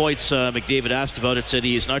 77 points. McDavid asked about it, said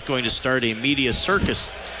he is not going to start a media circus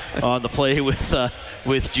on the play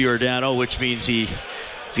with Giordano, which means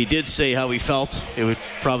if he did say how he felt, it would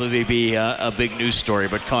probably be a big news story.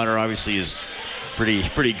 But Connor obviously is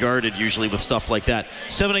pretty guarded usually with stuff like that.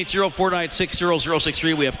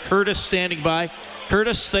 780-496-0063. We have Curtis standing by.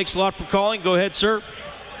 Curtis, thanks a lot for calling. Go ahead, sir.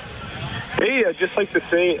 Hey, I'd just like to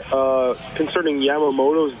say, concerning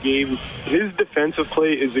Yamamoto's game, his defensive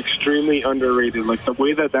play is extremely underrated. Like, the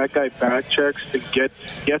way that guy back checks and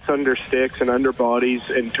gets under sticks and under bodies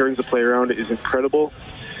and turns the play around is incredible.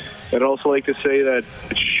 I'd also like to say that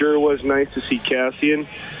it sure was nice to see Kassian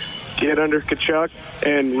get under Tkachuk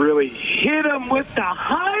and really hit him with the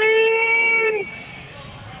hind.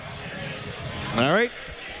 All right.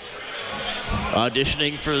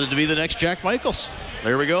 Auditioning to be the next Jack Michaels.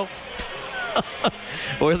 There we go.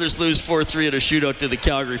 Oilers lose 4-3 in a shootout to the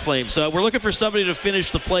Calgary Flames. So we're looking for somebody to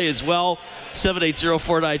finish the play as well.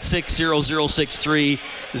 780-496-0063.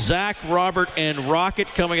 Zach, Robert, and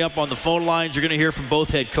Rocket coming up on the phone lines. You're going to hear from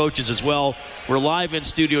both head coaches as well. We're live in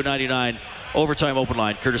Studio 99, Overtime Open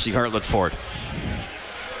Line, courtesy Heartland Ford.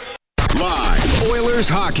 Live Oilers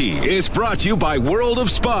Hockey is brought to you by World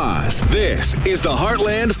of Spas. This is the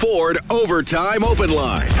Heartland Ford Overtime Open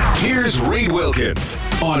Line. Here's Reed Wilkins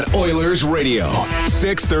on Oilers Radio,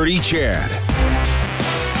 630 CHED.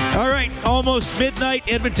 All right, almost midnight.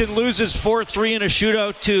 Edmonton loses 4-3 in a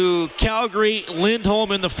shootout to Calgary.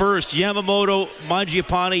 Lindholm in the first. Yamamoto,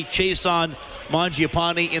 Mangiapane, Chiasson,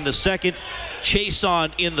 Mangiapane in the second.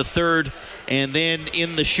 Chiasson in the third. And then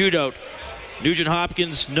in the shootout, Nugent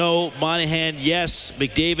Hopkins, no. Monahan, yes.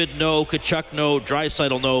 McDavid, no. Tkachuk, no.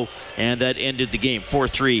 Draisaitl, no. And that ended the game.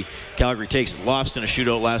 4-3. Calgary takes it. Lost in a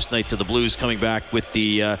shootout last night to the Blues, coming back with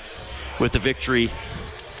the victory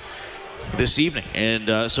this evening.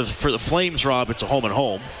 And so for the Flames, Rob, it's a home and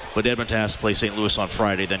home. But Edmonton has to play St. Louis on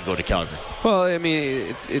Friday, then go to Calgary. Well, I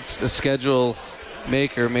mean, it's the schedule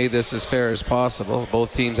maker made this as fair as possible.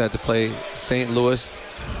 Both teams had to play St. Louis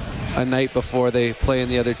a night before they play in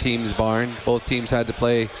the other team's barn. Both teams had to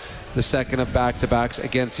play the second of back-to-backs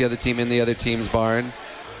against the other team in the other team's barn.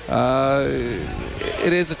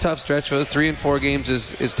 It is a tough stretch. 3 and 4 games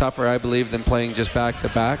is tougher, I believe, than playing just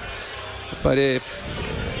back-to-back. But if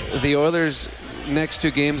the Oilers' next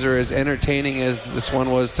 2 games are as entertaining as this one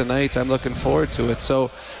was tonight, I'm looking forward to it.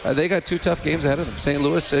 So they got 2 tough games ahead of them. St.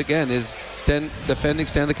 Louis, again, is defending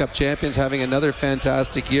Stanley Cup champions, having another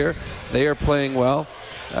fantastic year. They are playing well.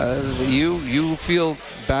 You feel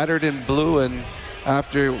battered in blue, and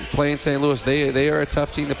after playing St. Louis, they are a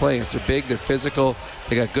tough team to play against. They're big, they're physical,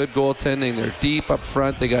 they got good goaltending, they're deep up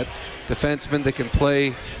front, they got defensemen that can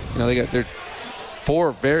play. They got their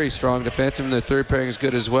 4 very strong defensemen. Their third pairing is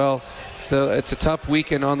good as well. So it's a tough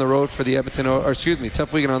weekend on the road for the Edmonton,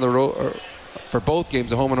 tough weekend on the road for both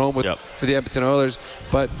games, a home and home for the Edmonton Oilers.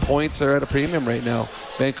 But points are at a premium right now.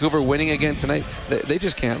 Vancouver winning again tonight. They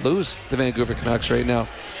just can't lose, the Vancouver Canucks right now.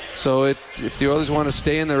 So if the Oilers want to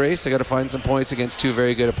stay in the race, they got to find some points against 2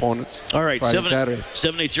 very good opponents. All right, Friday and Saturday.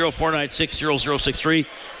 780-496-0063.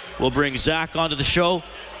 We'll bring Zach onto the show.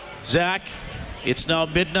 Zach, it's now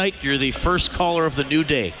midnight. You're the first caller of the new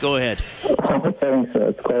day. Go ahead. Thanks.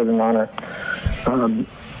 It's quite an honor.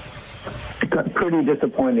 Got pretty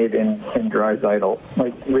disappointed in Draisaitl.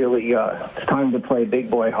 Like, really, it's time to play big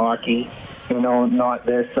boy hockey. Not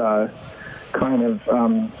this kind of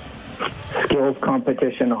skills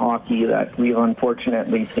competition hockey that we've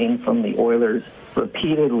unfortunately seen from the Oilers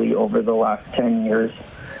repeatedly over the last 10 years,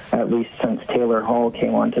 at least since Taylor Hall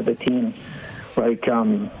came onto the team. Like,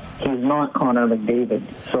 he's not Connor McDavid.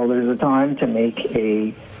 So there's a time to make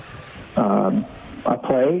a a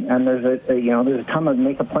play, and there's a time to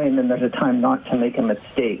make a play, and then there's a time not to make a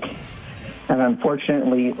mistake. And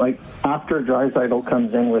unfortunately, like after Draisaitl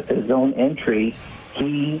comes in with his own entry,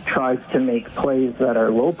 he tries to make plays that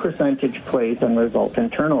are low percentage plays and result in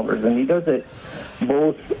turnovers, and he does it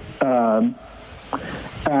both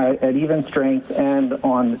at even strength and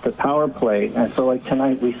on the power play. And so, like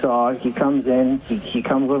tonight, we saw he comes in, he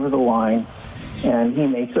comes over the line, and he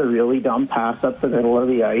makes a really dumb pass up the middle of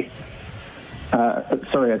the ice.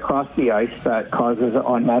 Across the ice that causes an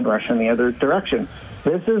on-man rush in the other direction.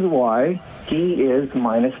 This is why he is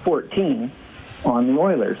minus 14 on the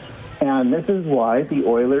Oilers. And this is why the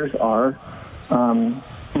Oilers are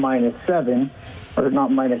minus 7, or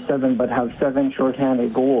not minus 7, but have 7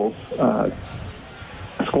 shorthanded goals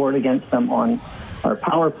scored against them on our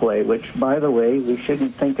power play, which, by the way, we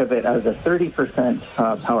shouldn't think of it as a 30%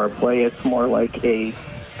 power play. It's more like a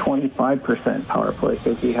 25% power play,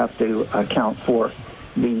 because you have to account for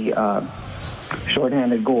the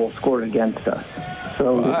shorthanded goal scored against us.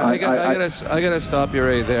 So I gotta stop you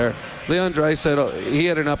right there. Leon Draisaitl, he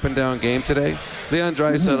had an up and down game today. Leon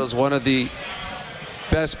Draisaitl is one of the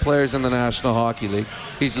best players in the National Hockey League.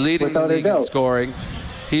 He's leading the league in scoring.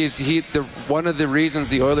 One of the reasons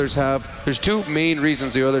the Oilers have, there's 2 main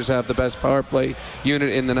reasons the Oilers have the best power play unit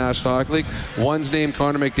in the National Hockey League. One's named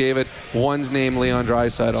Connor McDavid, one's named Leon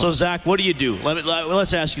Draisaitl. So, Zach, what do you do?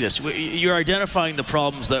 Let's ask you this. You're identifying the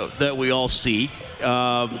problems that we all see. He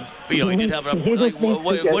did have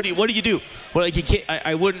what do you do? Well, like you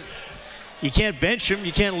can't bench him.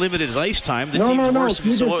 You can't limit his ice time. The team's worse.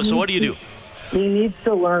 So what do you do? He needs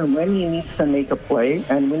to learn when he needs to make a play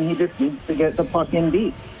and when he just needs to get the puck in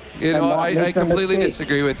deep. I completely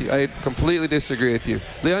disagree with you. I completely disagree with you.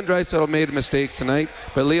 Leon Draisaitl made mistakes tonight,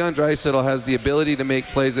 but Leon Draisaitl has the ability to make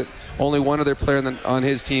plays that only one other player on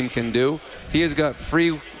his team can do. He has got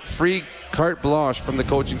free carte blanche from the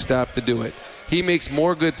coaching staff to do it. He makes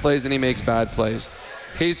more good plays than he makes bad plays.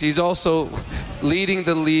 He's also leading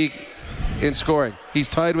the league in scoring. He's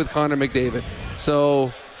tied with Connor McDavid.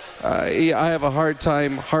 So I have a hard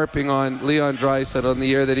time harping on Leon Draisaitl in the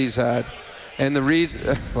year that he's had. And the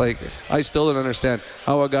reason, I still don't understand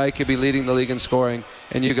how a guy could be leading the league in scoring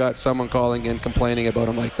and you got someone calling in complaining about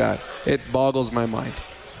him like that. It boggles my mind.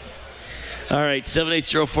 All right,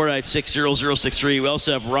 780-496-0063. We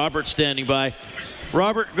also have Robert standing by.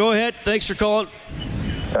 Robert, go ahead. Thanks for calling.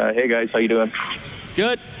 Hey, guys. How you doing?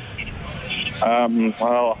 Good. I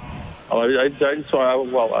want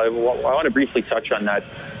to briefly touch on that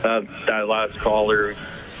last caller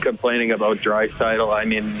complaining about Draisaitl.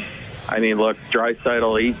 I mean, look,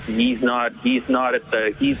 Draisaitl, he's not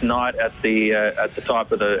at the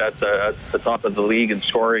top of the league in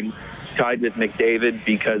scoring, tied with McDavid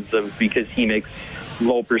because he makes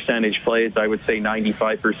low percentage plays. I would say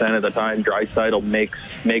 95% of the time Draisaitl makes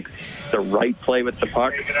the right play with the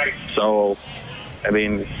puck. So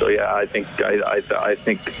I think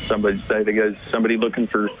somebody looking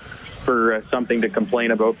for something to complain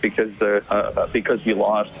about because we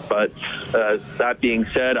lost. But that being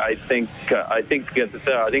said, I think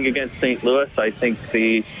against St. Louis, I think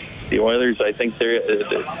the Oilers, I think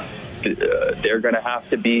they're going to have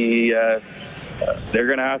to be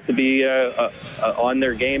on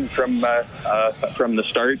their game from the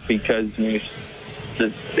start, because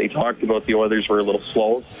they talked about the Oilers were a little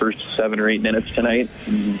slow first 7 or 8 minutes tonight.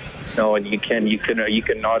 And you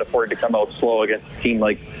cannot afford to come out slow against a team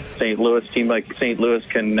like St. Louis. Team like St. Louis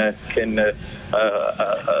can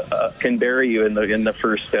bury you in the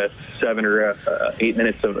first 7 or 8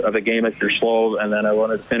 minutes of a game if you're slow. And then I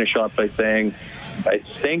wanted to finish off by saying, I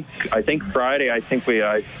think Friday. I think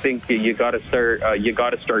you got to start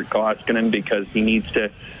Koskinen, because he needs to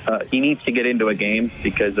get into a game,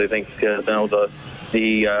 because I think the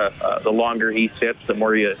longer he sits, the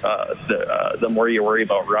more you worry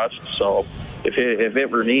about rust. So if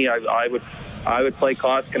it were me, I would play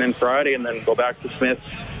Koskinen Friday and then go back to Smith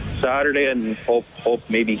Saturday and hope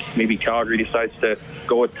maybe Calgary decides to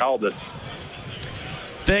go with Talbot.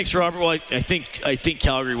 Thanks, Robert. Well, I think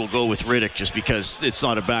Calgary will go with Rittich just because it's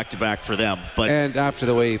not a back-to-back for them. But and after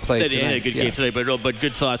the way he played tonight, a good game today. But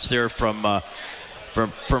good thoughts there from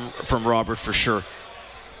Robert for sure.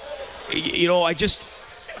 I just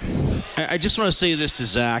want to say this to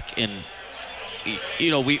Zach, and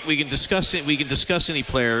we can discuss it. We can discuss any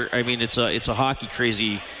player. I mean, it's a hockey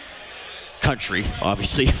crazy country,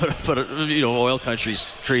 obviously, but oil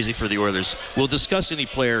country's crazy for the Oilers. We'll discuss any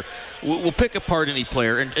player. We'll pick apart any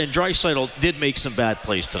player, and Draisaitl did make some bad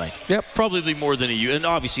plays tonight. Yep, probably more than and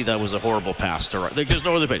obviously that was a horrible pass to. There's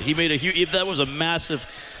no other bet. He made that was a massive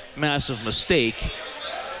mistake.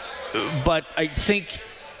 But I think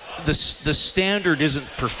the standard isn't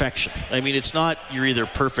perfection. I mean, it's not you're either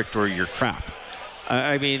perfect or you're crap.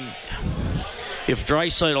 I mean, if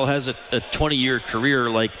Draisaitl has a 20-year career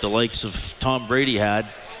like the likes of Tom Brady had,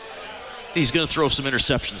 he's going to throw some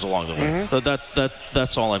interceptions along the way.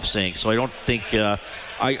 That's all I'm saying. So I don't think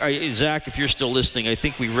Zach, if you're still listening, I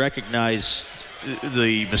think we recognize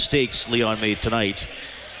the mistakes Leon made tonight.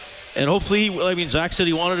 And hopefully, I mean, Zach said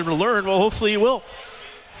he wanted him to learn. Well, hopefully he will.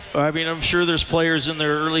 I mean, I'm sure there's players in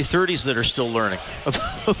their early 30s that are still learning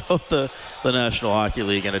about the National Hockey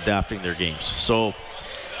League and adapting their games. So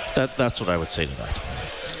that's what I would say to that.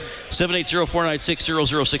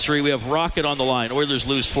 780-496-0063. We have Rocket on the line. Oilers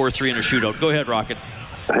lose 4-3 in a shootout. Go ahead, Rocket.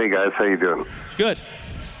 Hey, guys. How you doing? Good.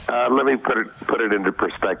 Let me put it into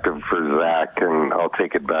perspective for Zach, and I'll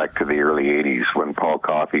take it back to the early 80s when Paul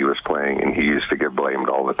Coffey was playing, and he used to get blamed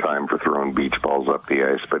all the time for throwing beach balls up the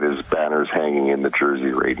ice, but his banner's hanging in the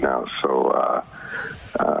jersey right now. So,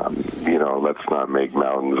 let's not make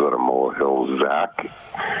mountains out of molehills, Zach.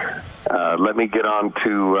 Let me get on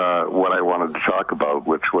to what I wanted to talk about,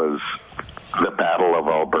 which was the Battle of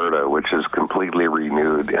Alberta, which is completely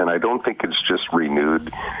renewed. And I don't think it's just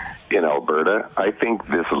renewed in Alberta. I think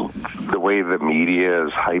the way the media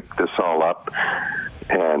has hyped this all up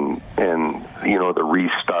and the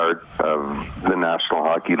restart of the National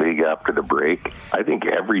Hockey League after the break, I think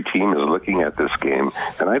every team is looking at this game,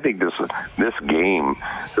 and I think this game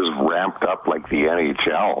is ramped up like the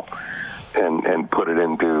NHL and put it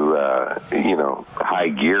into high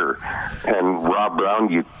gear. And Rob Brown,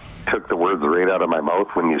 you took the words right out of my mouth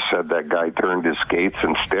when you said that guy turned his skates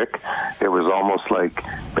and stick. It was almost like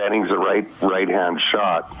Benning's a right-hand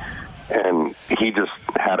shot, and he just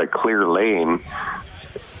had a clear lane.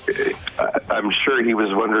 I'm sure he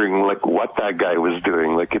was wondering, like, what that guy was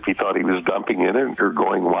doing, like if he thought he was dumping in it or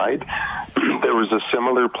going wide. There was a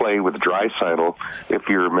similar play with Draisaitl, if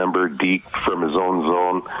you remember. Deke from his own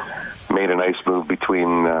zone made a nice move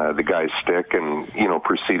between the guy's stick and,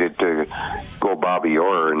 proceeded to go Bobby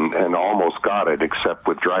Orr and almost got it, except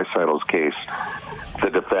with Draisaitl's case. The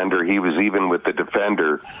defender, he was even with the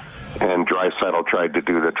defender, and Draisaitl tried to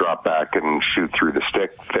do the drop back and shoot through the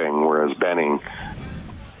stick thing, whereas Benning,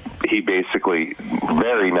 he basically,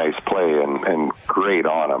 very nice play and great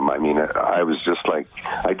on him. I mean, I was just like,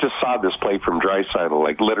 I just saw this play from Draisaitl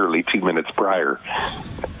like literally 2 minutes prior,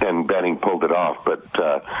 and Benning pulled it off. But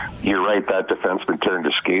you're right, that defenseman turned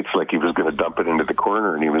his skates like he was going to dump it into the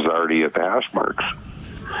corner, and he was already at the hash marks.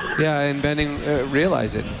 Yeah, and Benning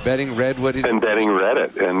realized it. Benning read what he... And Benning read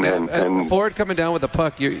it. And forward coming down with the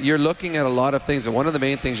puck, you're looking at a lot of things, and one of the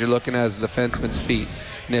main things you're looking at is the defenseman's feet.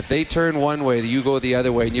 And if they turn one way, you go the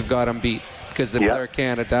other way, and you've got them beat because the player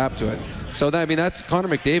can't adapt to it. So, that's Connor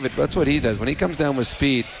McDavid. That's what he does. When he comes down with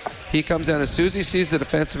speed, he comes down. As soon as he sees the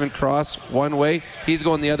defenseman cross one way, he's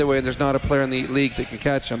going the other way, and there's not a player in the league that can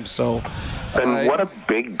catch him. So... And what a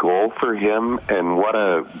big goal for him, and what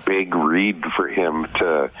a big read for him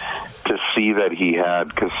to see that he had,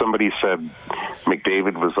 because somebody said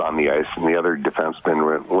McDavid was on the ice and the other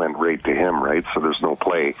defenseman went right to him, right? So there's no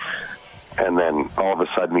play. And then all of a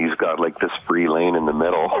sudden he's got like this free lane in the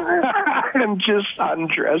middle and just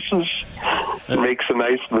undresses, makes a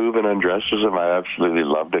nice move and undresses him. I absolutely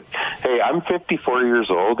loved it. Hey, I'm 54 years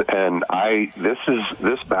old, and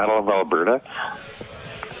this Battle of Alberta,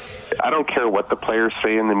 I don't care what the players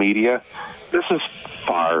say in the media, this is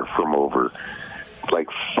far from over. Like,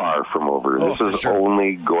 far from over. This is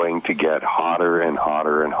only going to get hotter and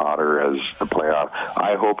hotter and hotter as the playoff.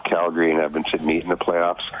 I hope Calgary and Edmonton meet in the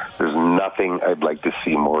playoffs. There's nothing I'd like to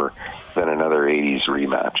see more than another 80s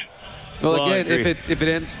rematch. Well, again,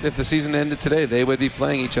 if the season ended today, they would be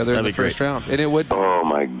playing each other in the first round, and it would. Oh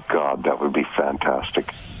my God, that would be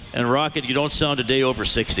fantastic. And Rocket, you don't sound a day over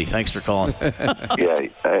 60. Thanks for calling. Yeah,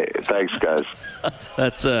 thanks, guys.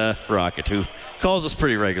 That's Rocket, who calls us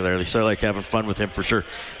pretty regularly, so I like having fun with him for sure.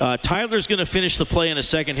 Tyler's going to finish the play in a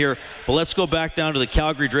second here, but let's go back down to the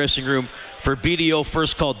Calgary dressing room for BDO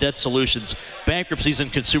First Call Debt Solutions, bankruptcies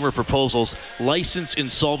and consumer proposals, licensed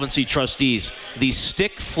insolvency trustees, the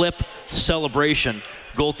stick flip celebration,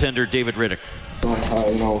 goaltender David Riddick.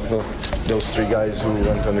 Those three guys who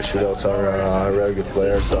went on the shootouts are very good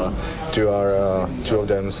players. Two of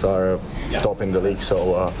them are top in the league,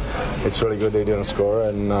 so it's really good they didn't score,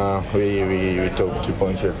 and we took 2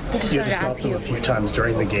 points here. You had to stop them a few times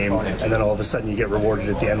during the game, and then all of a sudden you get rewarded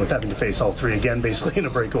at the end with having to face all three again, basically in a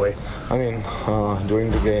breakaway. I mean, during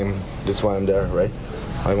the game, that's why I'm there, right?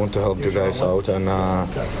 I want to help the guys out, and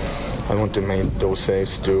I want to make those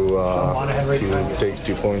saves to take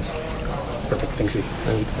 2 points. Perfect. Thanks, Steve.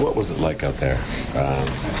 And what was it like out there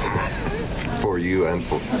for you and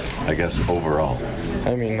for, I guess, overall?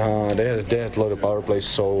 I mean, they had a lot of power plays,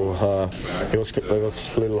 so it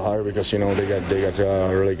was a little hard because they got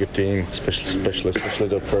a really good team, especially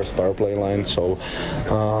the first power play line. So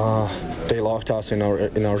they locked us in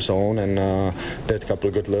our zone, and they had a couple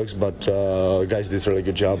of good looks, but guys did a really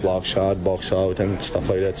good job, block shot, box out, and stuff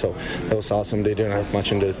like that. So that was awesome. They didn't have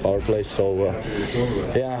much in the power play, so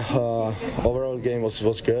overall game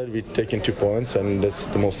was good. We taken 2 points, and that's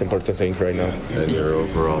the most important thing right now. And your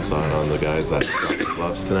overall thought on the guys that got the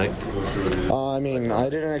gloves tonight? I mean, I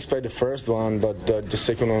didn't expect the first one, but the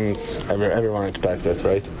second one, everyone expected,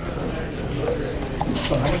 right?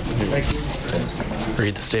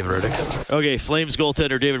 Read this, David Rittich. Okay, Flames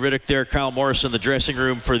goaltender David Rittich there. Kyle Morris in the dressing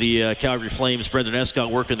room for the Calgary Flames. Brendan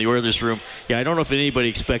Escott working the Oilers room. Yeah, I don't know if anybody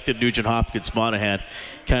expected Nugent Hopkins. Monahan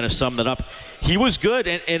kind of summed it up. He was good,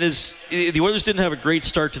 and the Oilers didn't have a great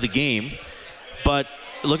start to the game, but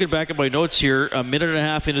looking back at my notes here, a minute and a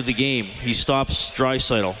half into the game, he stops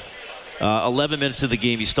Draisaitl. 11 minutes of the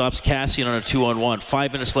game, he stops Kassian on a 2-on-1.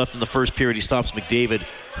 5 minutes left in the first period, he stops McDavid,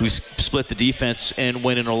 who split the defense and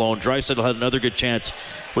went in alone. Draisaitl had another good chance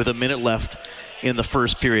with a minute left in the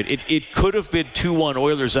first period. It could have been 2-1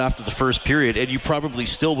 Oilers after the first period, and you probably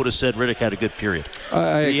still would have said Rittich had a good period.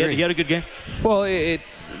 I agree. He had a good game? Well,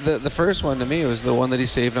 the first one to me was the one that he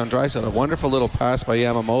saved on Draisaitl. A wonderful little pass by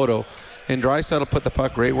Yamamoto. And Draisaitl put the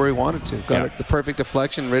puck right where he wanted to. Got it, the perfect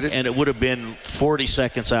deflection. Rittich. And it would have been 40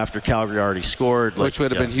 seconds after Calgary already scored. Which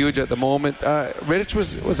would have been huge at the moment. Rittich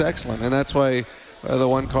was excellent, and that's why the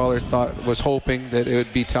one caller was hoping that it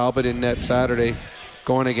would be Talbot in net Saturday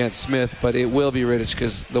going against Smith, but it will be Rittich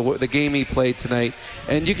because the game he played tonight,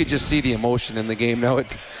 and you could just see the emotion in the game. Now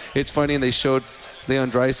it's funny, and they showed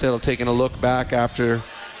Leon Draisaitl taking a look back after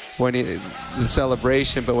the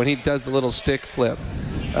celebration, but when he does the little stick flip,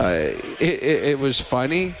 it was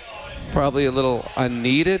funny, probably a little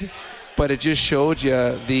unneeded, but it just showed you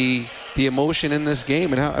the emotion in this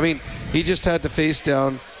game. And how, I mean, he just had to face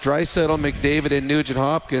down Draisaitl, McDavid, and Nugent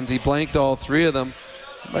Hopkins. He blanked all three of them.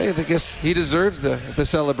 I guess he deserves the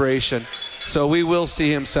celebration. So we will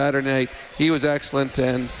see him Saturday night. He was excellent,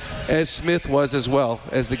 and as Smith was as well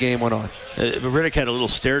as the game went on. Rittich had a little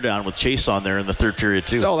stare down with Chase on there in the third period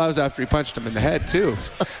too. Oh, that was after he punched him in the head too.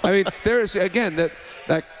 I mean, there's again that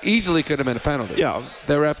easily could have been a penalty. Yeah,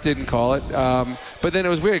 the ref didn't call it, but then it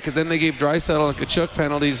was weird because then they gave Draisaitl and Tkachuk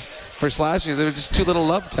penalties for slashing. They were just two little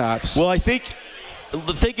love taps. Well, I think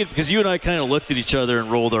because you and I kind of looked at each other and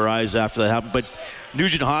rolled our eyes after that happened, but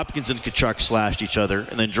Nugent Hopkins and Tkachuk slashed each other,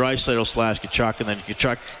 and then Draisaitl slashed Tkachuk, and then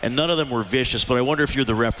Tkachuk, and none of them were vicious. But I wonder if you're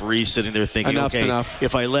the referee sitting there thinking, enough.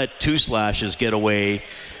 If I let two slashes get away,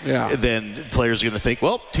 then players are going to think,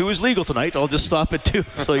 well, 2 is legal tonight. I'll just stop at 2.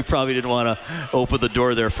 So he probably didn't want to open the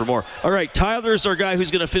door there for more. All right, Tyler's our guy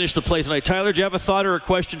who's going to finish the play tonight. Tyler, do you have a thought or a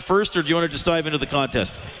question first, or do you want to just dive into the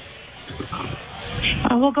contest?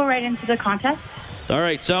 We'll go right into the contest. All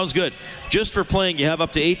right, sounds good. Just for playing, you have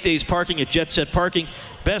up to 8 days parking at Jet Set Parking.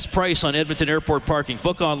 Best price on Edmonton Airport parking.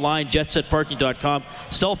 Book online, jetsetparking.com.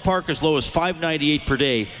 Self-park as low as $5.98 per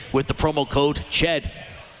day with the promo code CHED.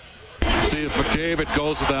 See if McDavid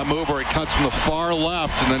goes with that move where he cuts from the far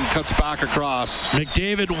left and then cuts back across.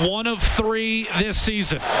 McDavid, 1 of 3 this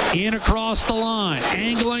season. In across the line,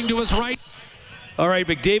 angling to his right. All right,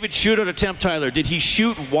 McDavid shootout attempt, Tyler. Did he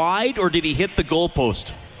shoot wide or did he hit the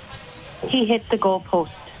goalpost? He hit the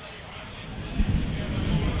goalpost.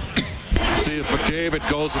 See if McDavid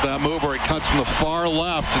goes with that move where he cuts from the far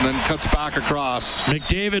left and then cuts back across.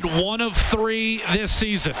 McDavid, 1 of 3 this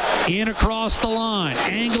season. In across the line,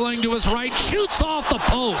 angling to his right, shoots off the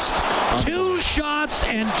post. 2 shots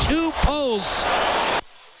and 2 posts.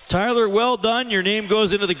 Tyler, well done. Your name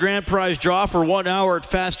goes into the grand prize draw for 1 hour at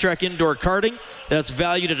Fast Track Indoor Karting. That's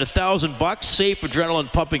valued at $1,000. Safe,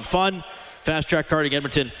 adrenaline pumping fun. Fast Track Karting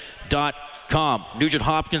Edmonton.com. Nugent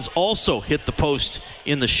Hopkins also hit the post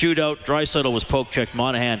in the shootout. Draisaitl was poke checked.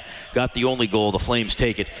 Monahan got the only goal. The Flames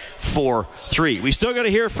take it 4-3. We still got to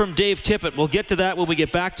hear from Dave Tippett. We'll get to that when we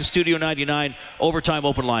get back to Studio 99 Overtime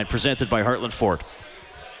Open Line, presented by Heartland Ford.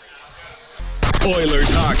 Oilers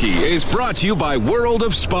hockey is brought to you by World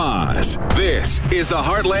of Spas. This is the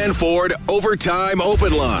Heartland Ford Overtime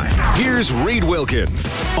Open Line. Here's Reed Wilkins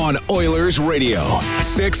on Oilers Radio,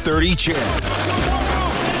 630 CHED.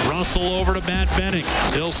 Russell over to Matt Benning.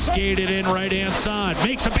 He'll skate it in right-hand side.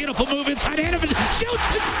 Makes a beautiful move inside Hanifin.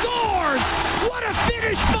 Shoots and scores! What a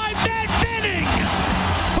finish by Matt Benning,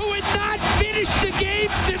 who had not finished the game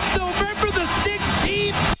since November the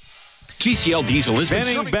 16th. CCL Diesel has been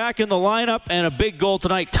Benning back in the lineup, and a big goal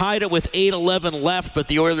tonight. Tied it with 8:11 left, but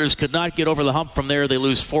the Oilers could not get over the hump from there. They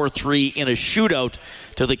lose 4-3 in a shootout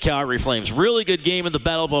to the Calgary Flames. Really good game in the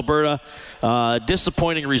Battle of Alberta.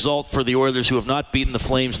 Disappointing result for the Oilers, who have not beaten the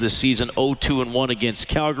Flames this season. 0-2-1 against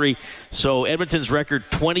Calgary. So Edmonton's record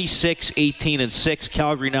 26-18-6.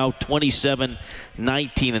 Calgary now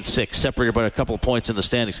 27-19-6, separated by a couple of points in the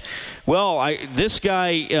standings. Well, this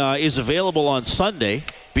guy is available on Sunday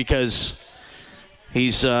because he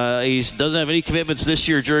doesn't have any commitments this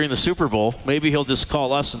year during the Super Bowl. Maybe he'll just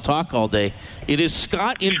call us and talk all day. It is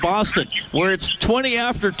Scott in Boston, where it's 20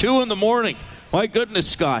 after 2 in the morning. My goodness,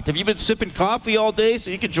 Scott. Have you been sipping coffee all day so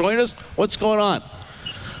you can join us? What's going on?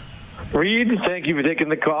 Reed, thank you for taking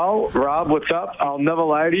the call. Rob, what's up? I'll never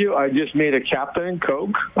lie to you. I just made a Captain and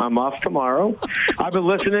Coke. I'm off tomorrow. I've been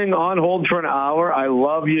listening on hold for an hour. I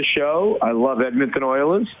love your show. I love Edmonton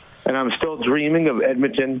Oilers. And I'm still dreaming of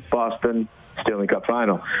Edmonton, Boston, Stanley Cup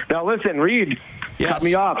final. Now, listen, Reed, cut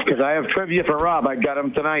me off because I have trivia for Rob. I got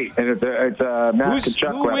him tonight, and it's a Matt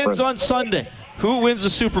Kachuk Who wins on Sunday? Who wins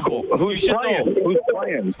the Super Bowl? Who's playing? Who's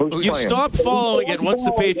playing? You stopped following it once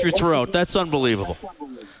the Patriots were out. That's unbelievable.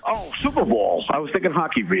 Oh, Super Bowl. I was thinking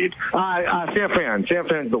hockey, Reed. San Fran. San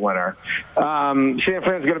Fran's the winner. San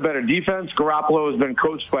Fran's got a better defense. Garoppolo has been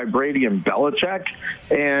coached by Brady and Belichick.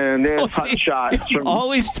 And there's hot shots.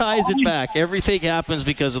 Always ties it back. Everything happens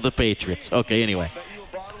because of the Patriots. Okay, anyway.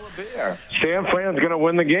 San Fran's going to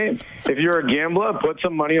win the game. If you're a gambler, put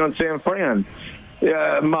some money on San Fran.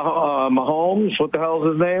 Mahomes, what the hell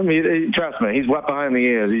is his name? Trust me, he's wet behind the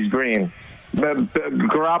ears. He's green.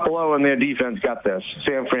 Garoppolo and their defense got this.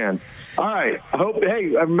 San Fran. All right. Hey,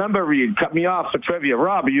 remember, Reed, cut me off for trivia.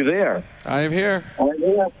 Rob, are you there? I am here.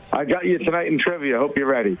 I got you tonight in trivia. Hope you're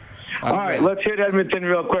ready. All right, let's hit Edmonton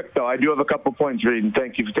real quick, though. I do have a couple points, Reed, and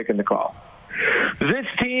thank you for taking the call. This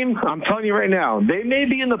team, I'm telling you right now, they may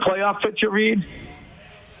be in the playoff picture, Reed.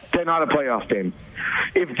 They're not a playoff team.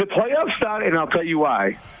 If the playoffs started, and I'll tell you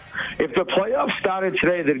why. If the playoffs started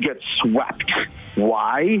today, they'd get swept.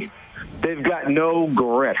 Why? They've got no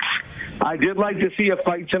grit. I did like to see a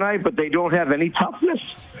fight tonight, but they don't have any toughness.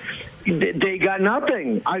 They got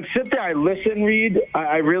nothing. I sit there, I listen, Reed.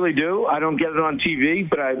 I really do. I don't get it on TV,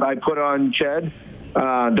 but I put on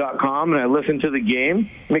Ched.com and I listen to the game.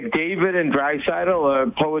 McDavid and Draisaitl are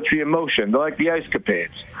poetry in motion. They're like the Ice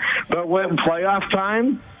Capades. But when playoff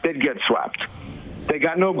time, they'd get swept. They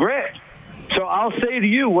got no grit. So I'll say to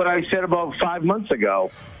you what I said about 5 months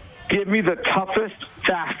ago. Give me the toughest,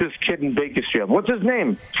 fastest kid in Bakersfield. What's his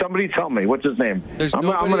name? Somebody tell me. What's his name? I'm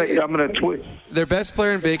gonna tweet. Their best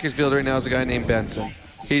player in Bakersfield right now is a guy named Benson.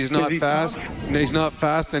 He's not fast. He's not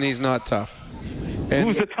fast, and he's not tough. And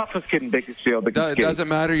who's the toughest kid in Bakersfield? It doesn't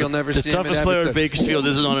matter. You'll never see him. The toughest player in Bakersfield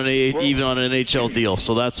isn't on even on an NHL deal,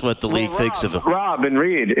 so that's what the league thinks of him. Rob and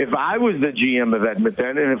Reed, if I was the GM of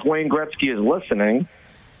Edmonton, and if Wayne Gretzky is listening,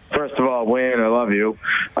 first of all, Wayne, I love you.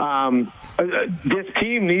 This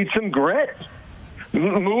team needs some grit.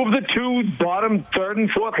 Move the two bottom, third and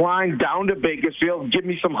fourth line down to Bakersfield. Give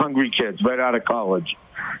me some hungry kids right out of college.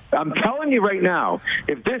 I'm telling you right now,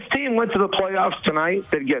 if this team went to the playoffs tonight,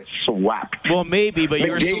 they'd get swept. Well, maybe, but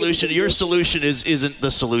your solution isn't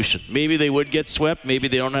the solution. Maybe they would get swept. Maybe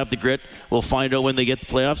they don't have the grit. We'll find out when they get the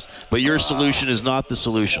playoffs. But your solution is not the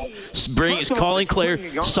solution. Signing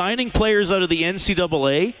players out of the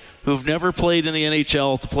NCAA who've never played in the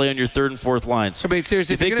NHL to play on your third and fourth lines. I mean,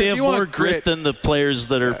 seriously, you think they have more grit than the players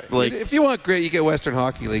that are like? If you want grit, you get Western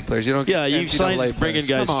Hockey League players. You don't. Get you've signed bringing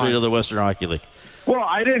guys straight out of the Western Hockey League. Well,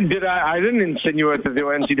 I didn't insinuate that they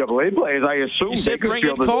were NCAA players. I assume you said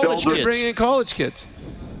Bakersfield bring in college kids.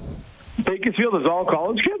 Bakersfield is all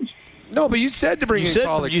college kids? No, but you said to bring in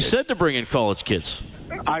college kids. You said to bring in college kids.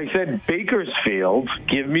 I said Bakersfield,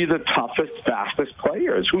 give me the toughest, fastest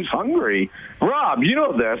players. Who's hungry? Rob, you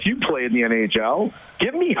know this. You play in the NHL.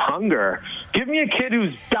 Give me hunger. Give me a kid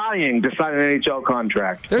who's dying to sign an NHL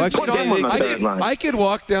contract. I could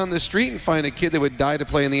walk down the street and find a kid that would die to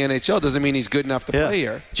play in the NHL. Doesn't mean he's good enough to play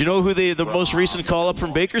here. Do you know who the most recent call-up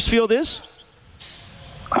from Bakersfield is?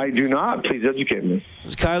 I do not. Please educate me.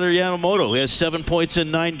 It's Kyler Yamamoto. He has 7 points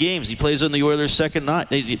in 9 games. He plays in the Oilers' second night.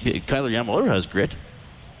 Kyler Yamamoto has grit.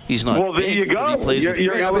 He's not. Well, there you go. But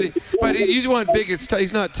you want big.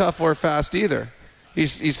 He's not tough or fast either.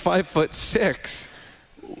 He's 5'6".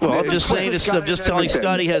 Well, I'm just telling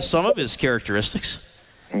Scott he has some of his characteristics.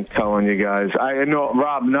 I'm telling you guys. I know,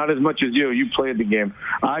 Rob, not as much as you. You played the game.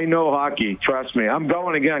 I know hockey. Trust me. I'm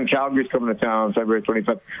going again. Calgary's coming to town on February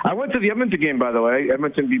 25th. I went to the Edmonton game, by the way.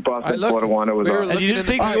 Edmonton beat Boston 4-1. It was awesome. And you didn't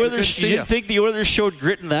think the Oilers showed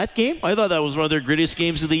grit in that game? I thought that was one of their grittiest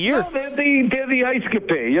games of the year. No, they're the ice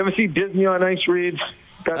capé. You ever see Disney on Ice, Reeds?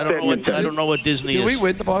 I don't know what Disney is. Did we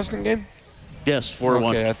win the Boston game? Yes,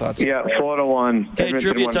 4-1. Okay, I thought so. Yeah, 4-1. Okay,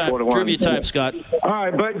 trivia time, Scott. All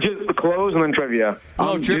right, but just close and then trivia.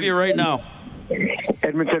 Trivia right now.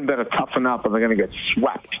 Edmonton better toughen up or they're going to get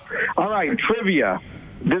swept. All right, trivia.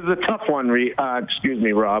 This is a tough one, excuse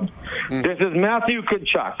me, Rob. This is Matthew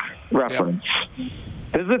Tkachuk reference. Yep.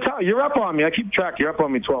 This is a tough. You're up on me. I keep track. You're up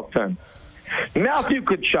on me 12-10. Matthew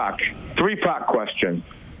Tkachuk, 3-part question.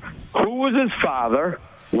 Who was his father?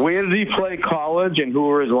 Where did he play college, and who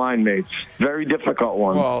were his line mates? Very difficult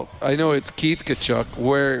one. Well, I know it's Keith Tkachuk.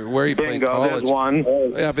 Where he played college. There's one.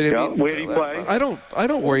 Yeah, but I mean, where did he play? I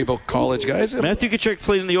don't worry about college guys. Matthew Tkachuk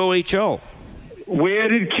played in the OHL. Where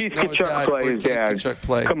did Keith Tkachuk play? His dad. Tkachuk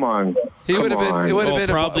play? Come on. He would have been. It would have been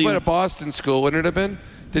probably a Boston school, wouldn't it have been?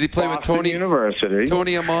 Did he play Boston with Tony University?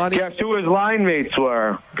 Tony Amati? Guess who his line mates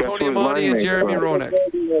were? Tony Amati and Jeremy Roenick.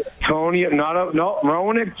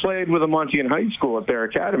 Roenick played with Amati in high school at their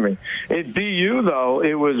academy. At BU though,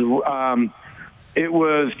 it was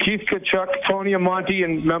Keith Tkachuk, Tony Amati,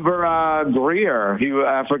 and remember Greer, he was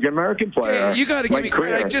African American player. Yeah, you got to give me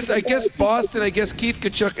credit. I guess Boston. I guess Keith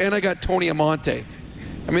Tkachuk, and I got Tony Amante.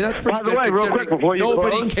 I mean, that's pretty good. By the way, real quick before you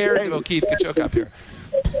nobody cares about Keith Tkachuk up here.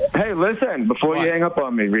 Hey, listen, before you hang up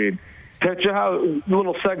on me, Reed, picture how,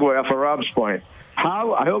 little segue off of Rob's point.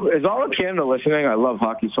 I hope, is all of Canada listening? I love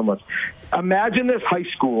hockey so much. Imagine this high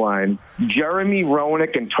school line, Jeremy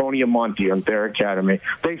Roenick and Tony Amante at their academy.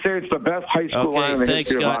 They say it's the best high school line in the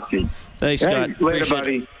history of hockey. Thanks, Scott. Hey, later,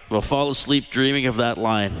 buddy. We'll fall asleep dreaming of that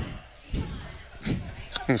line.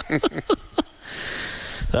 That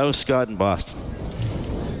was Scott in Boston.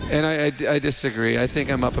 And I disagree. I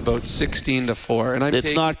think I'm up about 16-4. And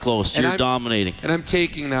it's not close. You're dominating. And I'm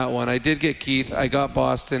taking that one. I did get Keith. I got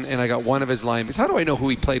Boston, and I got one of his linemen. How do I know who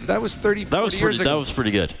he played? That was 40 years ago. That was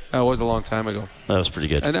pretty good. That was a long time ago. That was pretty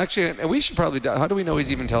good. And actually, we should probably. How do we know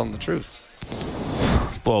he's even telling the truth?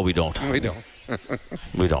 Well, we don't. We don't.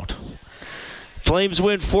 We don't. Flames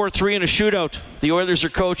win 4-3 in a shootout. The Oilers are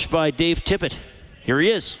coached by Dave Tippett. Here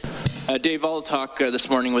he is. Dave, all the talk this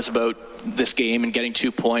morning was about this game and getting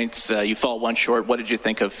 2 points. You fell one short. What did you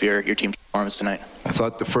think of your team's performance tonight? I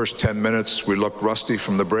thought the first 10 minutes we looked rusty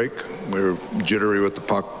from the break. We were jittery with the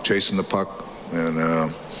puck, chasing the puck,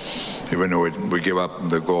 and even though we give up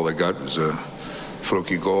the goal they got, it was a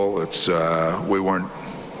fluky goal. We weren't.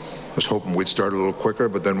 I was hoping we'd start a little quicker,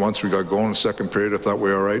 but then once we got going in the second period, I thought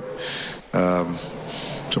we were all right.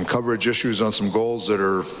 Some coverage issues on some goals that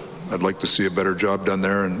I'd like to see a better job done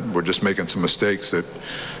there, and we're just making some mistakes that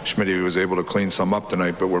Schmitty was able to clean some up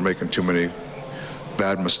tonight, but we're making too many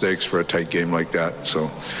bad mistakes for a tight game like that. So,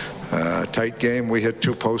 tight game. We hit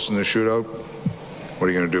 2 posts in the shootout. What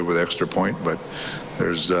are you going to do with extra point? But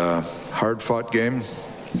there's a hard-fought game.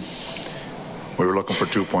 We were looking for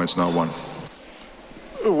 2 points, not 1.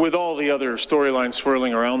 With all the other storylines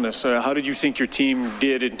swirling around this, how did you think your team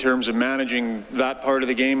did in terms of managing that part of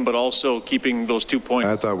the game, but also keeping those 2 points?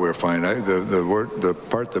 I thought we were fine. The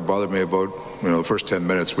part that bothered me about the first 10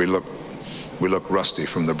 minutes, we looked rusty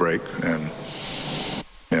from the break, and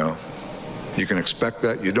you can expect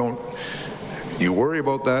that. You worry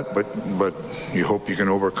about that, but you hope you can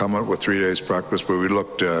overcome it with 3 days practice. But we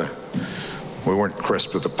weren't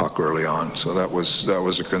crisp with the puck early on, so that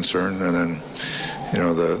was a concern. And then,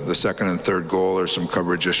 the second and third goal, there's some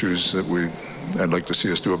coverage issues that I'd like to see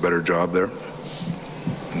us do a better job there.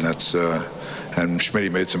 And and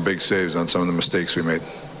Schmitty made some big saves on some of the mistakes we made.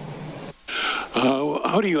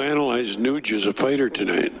 How do you analyze Nuge as a fighter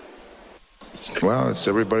tonight? Well,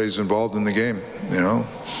 everybody's involved in the game.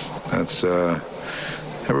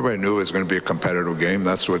 Everybody knew it was going to be a competitive game.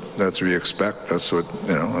 That's what you expect. That's what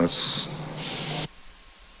that's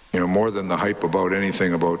more than the hype about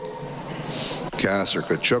anything about Cass or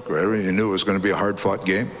Tkachuk or whatever. You knew it was going to be a hard-fought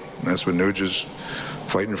game. That's what Nuge is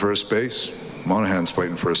fighting for a space. Monahan's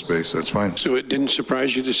fighting for a space. That's fine. So it didn't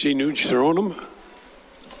surprise you to see Nuge throwing him?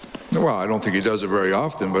 Well, I don't think he does it very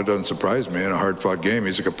often, but it doesn't surprise me. In a hard-fought game,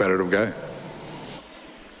 he's a competitive guy.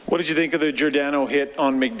 What did you think of the Giordano hit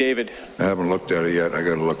on McDavid? I haven't looked at it yet. I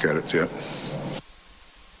got to look at it yet.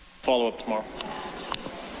 Follow up tomorrow.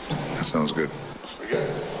 That sounds good.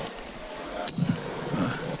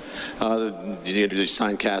 You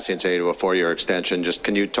signed Kassian today to a 4-year extension. Just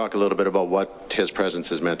can you talk a little bit about what his presence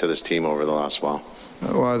has meant to this team over the last while?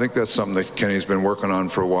 Well, I think that's something that Kenny's been working on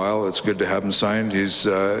for a while. It's good to have him signed. He's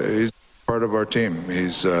part of our team.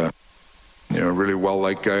 He's really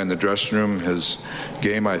well-liked guy in the dressing room. His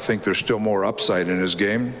game, I think there's still more upside in his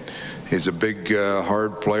game. He's a big,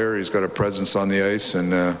 hard player. He's got a presence on the ice,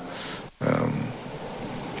 and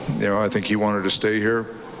I think he wanted to stay here.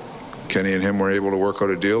 Kenny and him were able to work out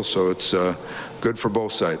a deal, so it's good for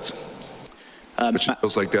both sides. Which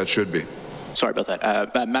feels like that should be. Sorry about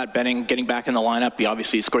that. Matt Benning getting back in the lineup. He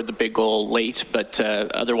obviously scored the big goal late, but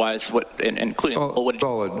otherwise, including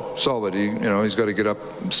solid. He's got to get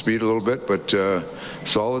up speed a little bit, but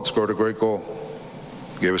solid. Scored a great goal.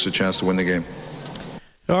 Gave us a chance to win the game.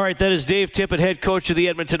 All right, that is Dave Tippett, head coach of the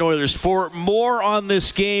Edmonton Oilers. For more on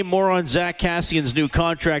this game, more on Zack Kassian's new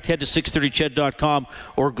contract, head to 630ched.com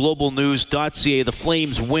or globalnews.ca. The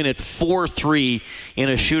Flames win it 4-3 in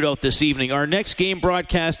a shootout this evening. Our next game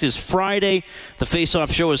broadcast is Friday. The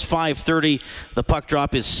face-off show is 5:30. The puck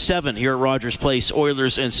drop is 7 here at Rogers Place,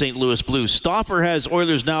 Oilers and St. Louis Blues. Stauffer has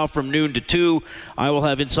Oilers now from noon to 2. I will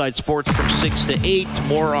have Inside Sports from 6 to 8.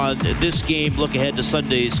 More on this game. Look ahead to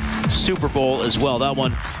Sunday's Super Bowl as well. That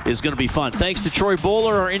one is going to be fun. Thanks to Troy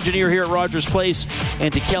Bowler, our engineer here at Rogers Place,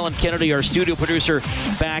 and to Kellen Kennedy, our studio producer,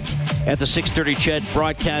 back at the 630 Ched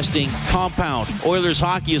Broadcasting Compound. Oilers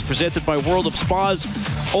hockey is presented by World of Spas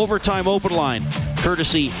Overtime Open Line,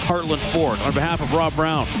 courtesy Heartland Ford. On behalf of Rob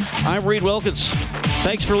Brown, I'm Reed Wilkins.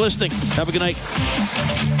 Thanks for listening. Have a good night.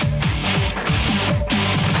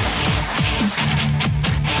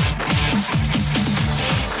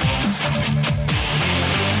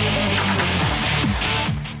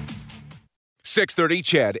 630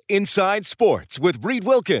 Ched Inside Sports with Reed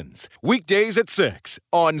Wilkins. Weekdays at 6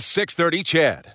 on 630 Ched.